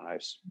doubt. And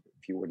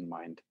if you wouldn't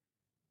mind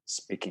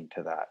speaking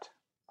to that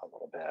a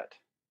little bit.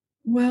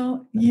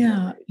 Well,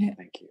 yeah.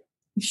 Thank you.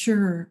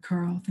 Sure,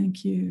 Carl.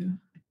 Thank you.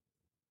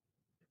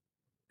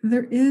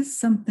 There is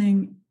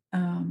something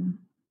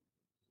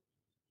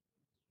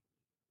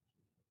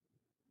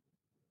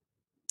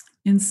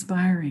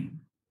inspiring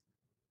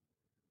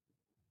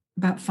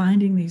about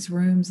finding these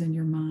rooms in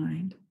your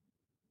mind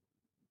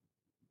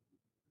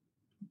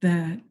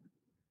that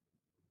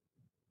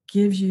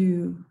gives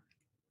you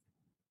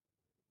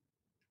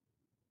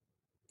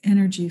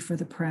energy for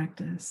the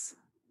practice.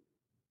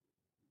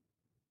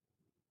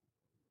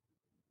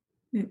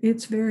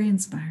 It's very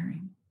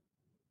inspiring.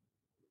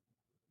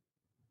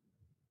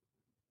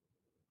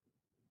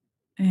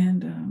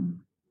 And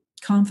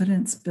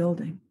confidence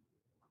building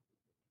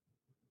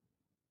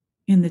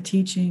in the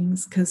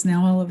teachings, because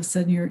now all of a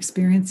sudden you're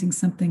experiencing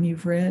something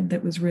you've read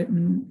that was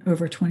written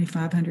over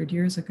 2,500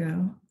 years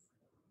ago.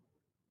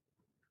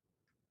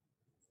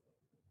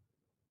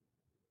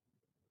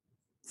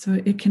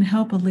 So it can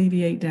help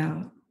alleviate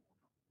doubt.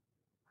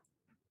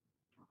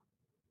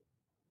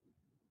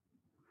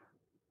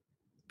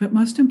 But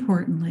most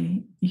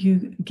importantly,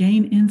 you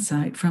gain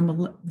insight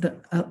from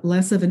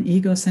less of an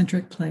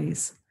egocentric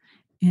place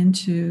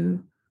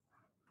into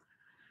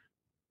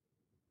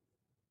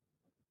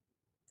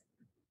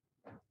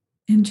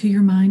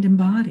your mind and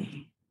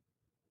body.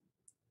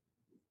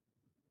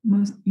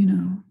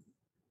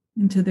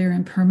 Into their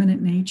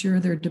impermanent nature,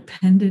 their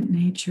dependent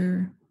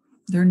nature,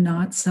 their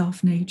not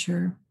self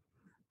nature,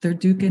 their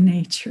dukkha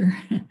nature.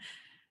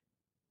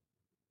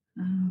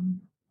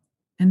 And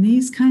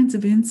these kinds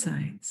of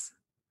insights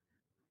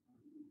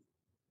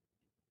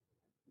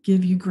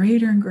give you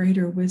greater and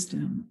greater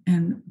wisdom.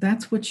 And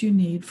that's what you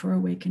need for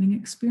awakening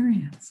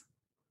experience.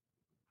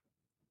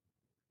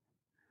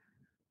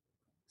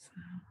 So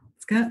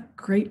it's got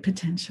great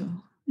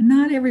potential. And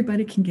not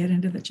everybody can get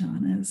into the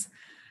jhanas,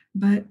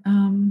 but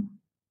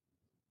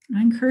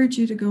I encourage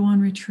you to go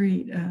on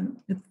retreat.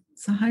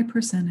 It's a high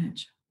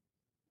percentage.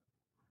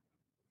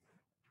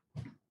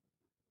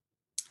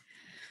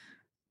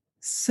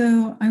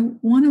 So I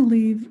want to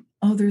leave,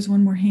 oh, there's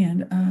one more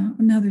hand.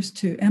 No, there's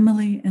two,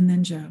 Emily and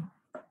then Joe.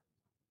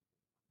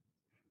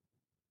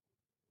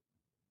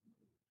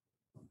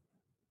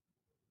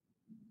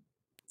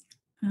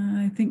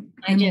 I think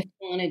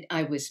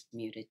I was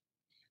muted.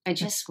 I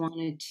just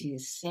wanted to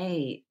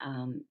say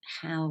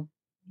how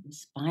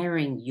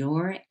inspiring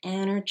your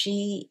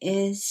energy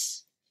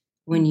is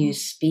when you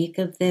speak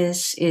of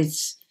this.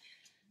 It's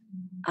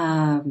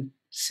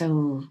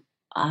so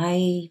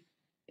I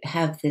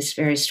have this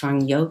very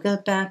strong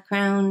yoga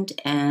background,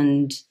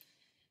 and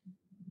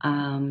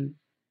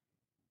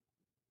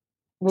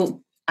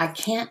well, I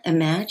can't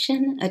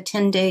imagine a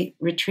 10-day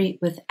retreat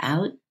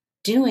without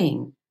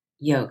doing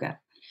yoga.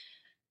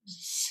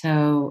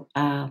 So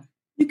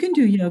you can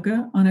do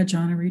yoga on a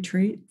jhana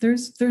retreat.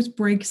 There's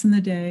breaks in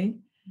the day.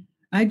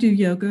 I do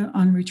yoga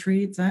on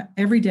retreats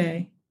every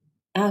day.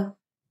 Oh,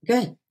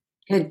 good.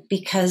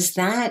 Because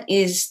that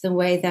is the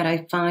way that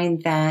I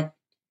find that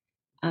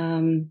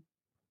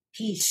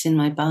peace in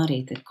my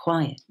body, the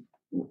quiet.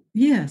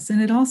 Yes,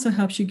 and it also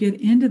helps you get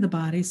into the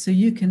body so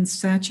you can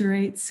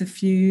saturate,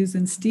 suffuse,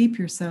 and steep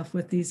yourself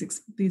with these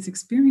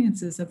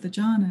experiences of the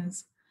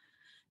jhanas.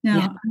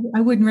 Now,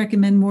 I wouldn't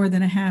recommend more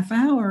than a half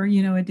hour,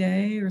 a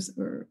day or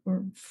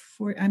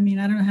for. I mean,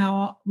 I don't know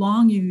how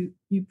long you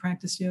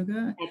practice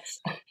yoga.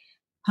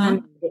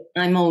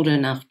 I'm old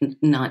enough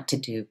not to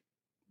do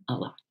a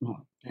lot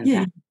more than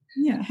that.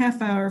 Yeah,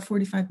 half hour,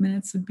 45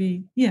 minutes would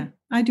be. Yeah,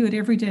 I do it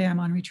every day. I'm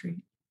on retreat.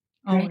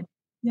 Always. Right.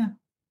 Yeah.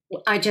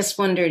 I just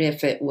wondered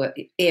if it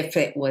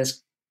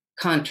was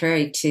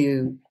contrary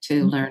to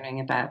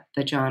learning about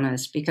the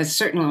jhanas, because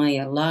certainly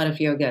a lot of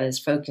yoga is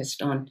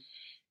focused on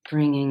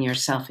bringing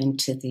yourself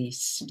into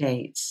these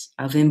states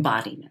of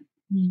embodiment.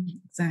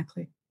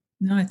 Exactly.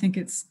 No, I think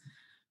it's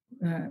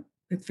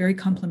very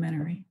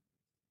complementary.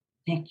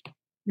 Thank you.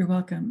 You're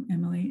welcome,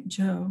 Emily.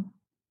 Joe.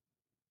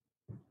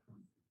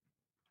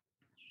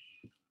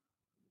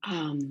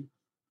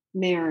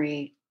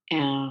 Mary,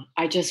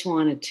 I just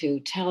wanted to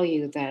tell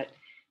you that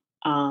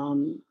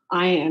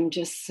I am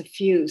just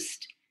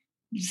suffused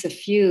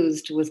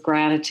with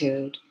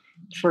gratitude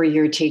for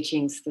your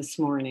teachings this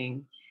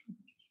morning.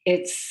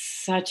 It's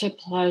such a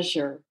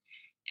pleasure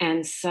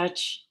and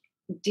such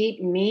deep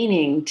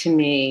meaning to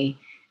me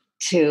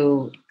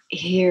to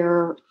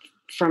hear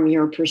from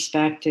your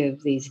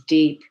perspective these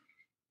deep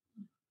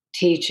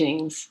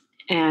teachings.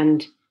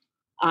 And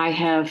I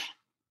have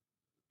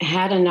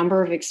had a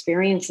number of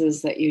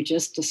experiences that you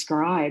just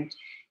described.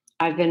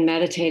 I've been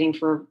meditating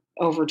for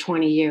over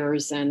 20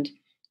 years, and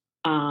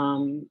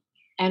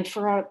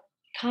for a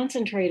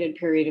concentrated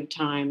period of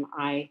time,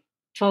 I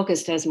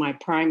focused as my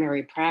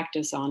primary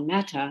practice on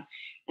metta.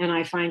 And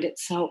I find it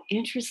so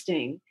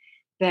interesting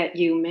that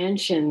you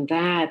mentioned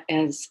that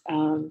as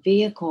a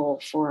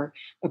vehicle for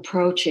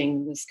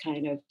approaching this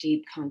kind of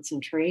deep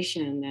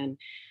concentration. And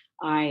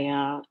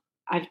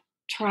I've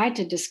tried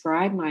to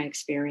describe my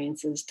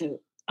experiences to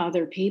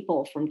other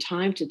people from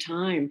time to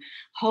time,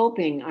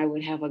 hoping I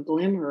would have a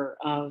glimmer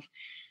of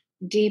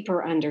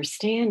deeper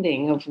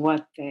understanding of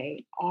what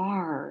they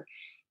are.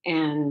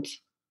 And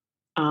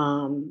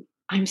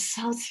I'm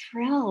so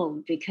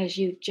thrilled because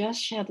you've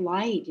just shed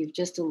light. You've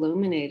just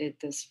illuminated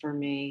this for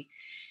me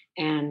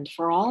and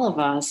for all of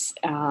us.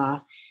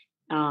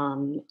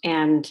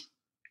 And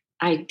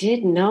I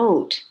did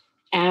note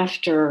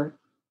after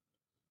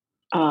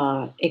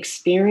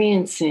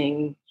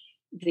experiencing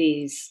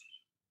these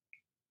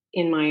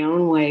in my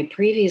own way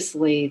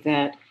previously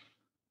that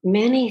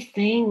many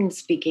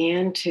things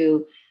began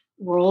to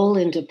roll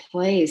into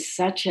place,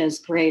 such as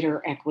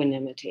greater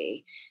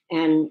equanimity.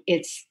 And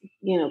it's,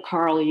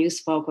 Carl, you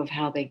spoke of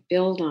how they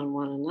build on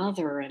one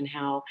another and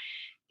how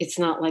it's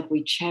not like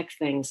we check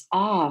things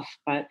off.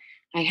 But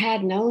I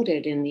had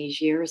noted in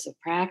these years of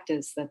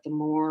practice that the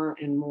more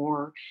and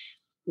more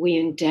we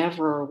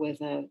endeavor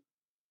with a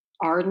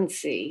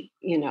ardency,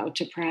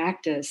 to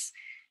practice,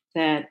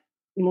 that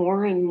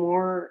more and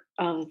more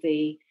of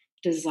the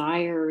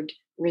desired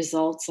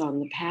results on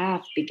the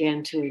path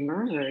began to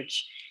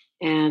emerge.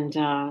 And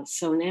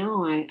so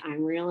now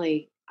I'm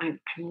really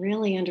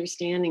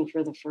understanding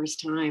for the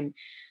first time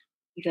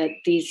that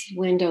these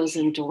windows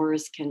and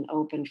doors can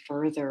open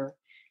further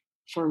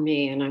for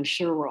me. And I'm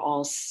sure we're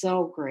all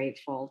so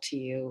grateful to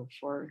you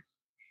for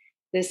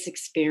this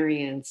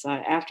experience.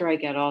 After I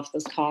get off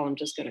this call, I'm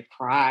just going to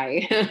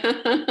cry.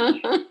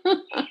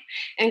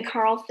 And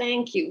Carl,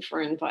 thank you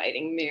for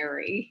inviting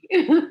Mary.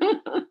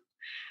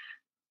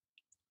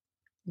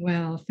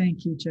 Well,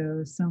 thank you,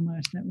 Joe, so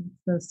much. That was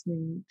so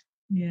sweet.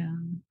 Yeah,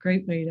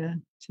 great way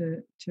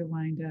to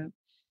wind up.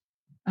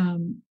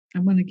 I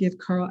want to give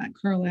Carl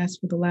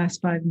asked for the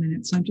last 5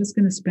 minutes. So I'm just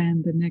going to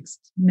spend the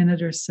next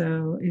minute or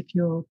so, if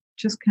you'll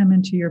just come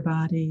into your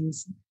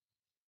bodies,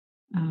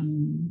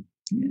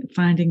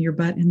 finding your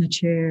butt in the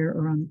chair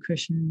or on the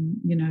cushion,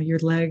 your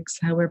legs,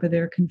 however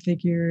they're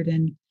configured,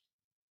 and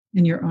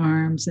your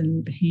arms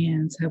and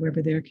hands,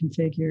 however they're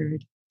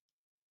configured.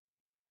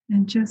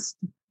 And just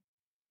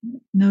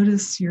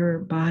notice your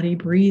body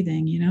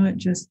breathing. It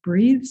just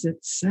breathes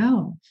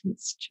itself.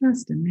 It's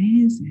just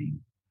amazing.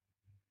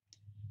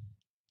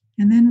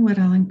 And then what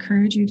I'll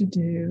encourage you to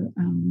do,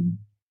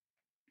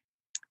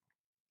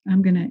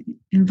 I'm going to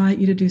invite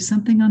you to do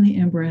something on the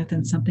in-breath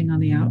and something on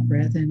the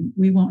out-breath. And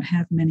we won't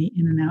have many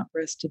in and out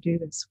breaths to do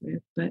this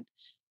with. But,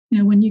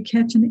 when you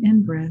catch an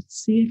in-breath,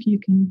 see if you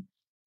can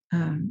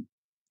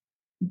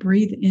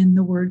breathe in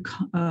the word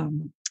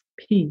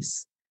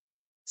peace,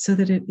 so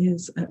that it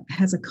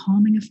has a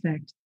calming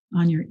effect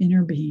on your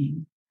inner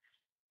being.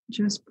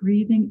 Just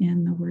breathing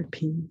in the word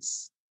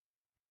peace.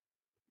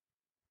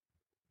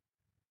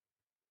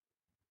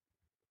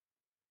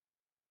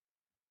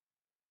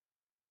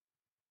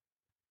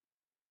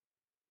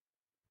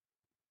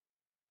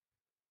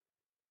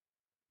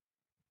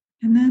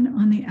 And then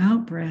on the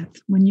out breath,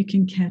 when you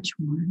can catch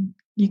one,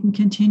 you can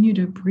continue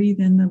to breathe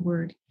in the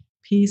word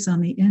peace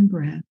on the in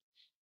breath,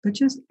 but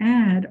just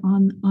add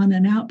on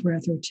an out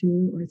breath or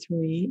 2 or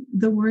 3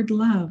 the word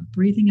love,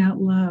 breathing out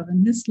love.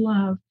 And this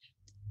love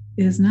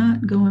is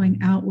not going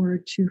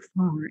outward too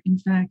far. In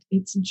fact,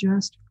 it's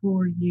just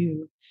for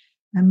you.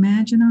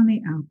 Imagine on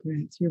the out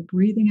breath, you're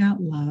breathing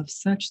out love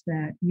such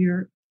that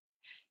you're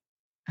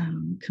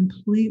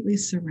completely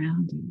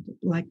surrounded,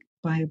 like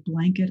by a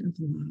blanket of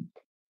love.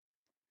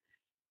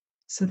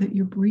 So that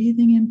you're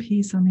breathing in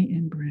peace on the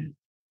in-breath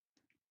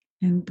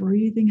and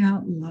breathing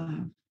out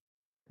love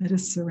that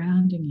is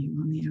surrounding you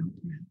on the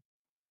out-breath.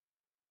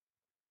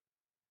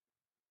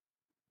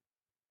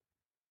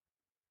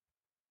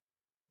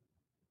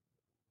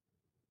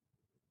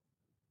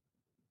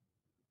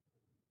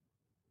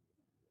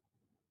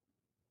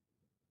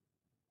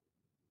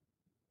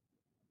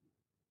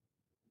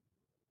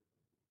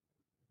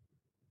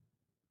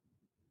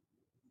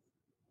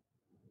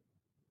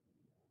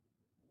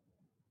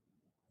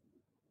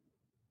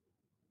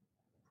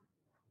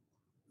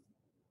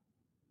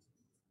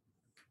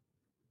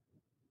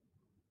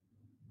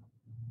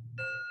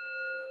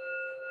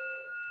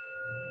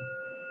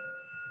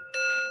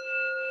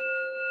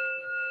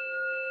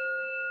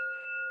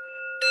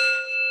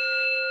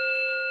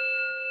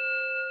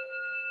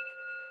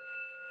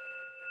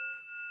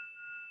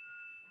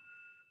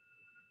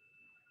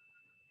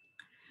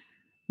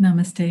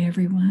 Namaste,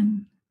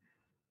 everyone.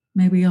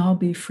 May we all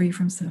be free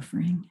from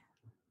suffering.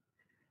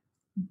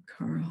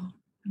 Carl,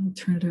 I'll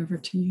turn it over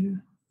to you.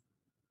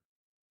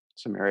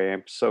 So, Mary,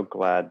 I'm so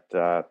glad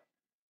you're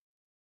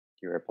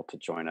able to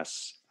join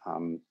us.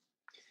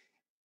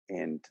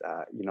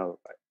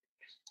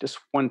 Just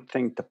one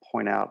thing to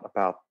point out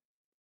about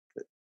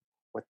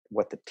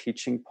what the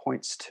teaching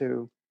points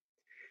to.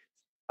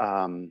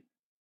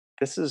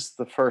 This is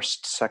the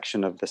first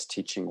section of this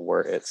teaching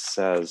where it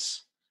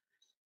says,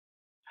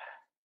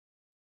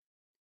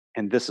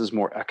 and this is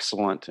more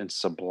excellent and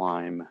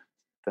sublime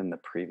than the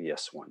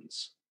previous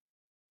ones.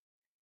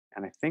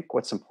 And I think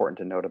what's important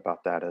to note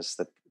about that is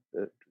that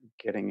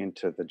getting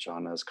into the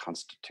jhanas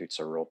constitutes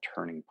a real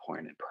turning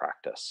point in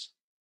practice.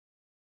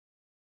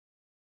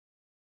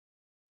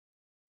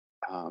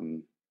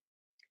 And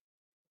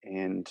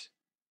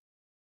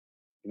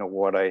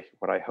what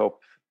I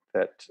hope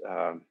that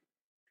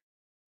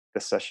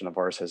this session of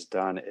ours has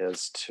done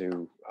is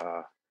to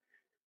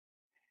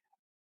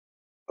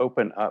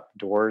open up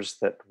doors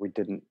that we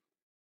didn't,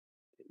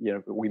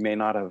 we may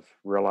not have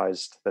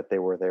realized that they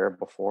were there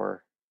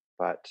before,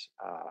 but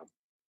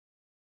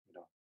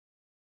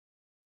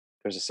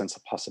there's a sense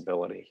of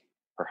possibility,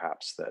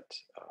 perhaps, that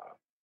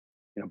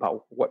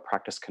about what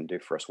practice can do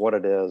for us, what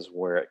it is,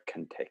 where it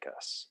can take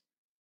us.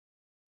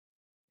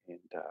 And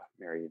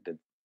Mary, you did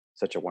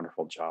such a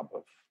wonderful job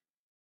of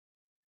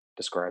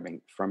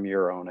describing from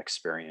your own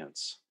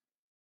experience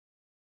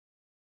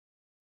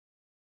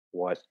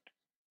what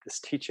this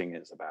teaching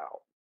is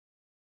about.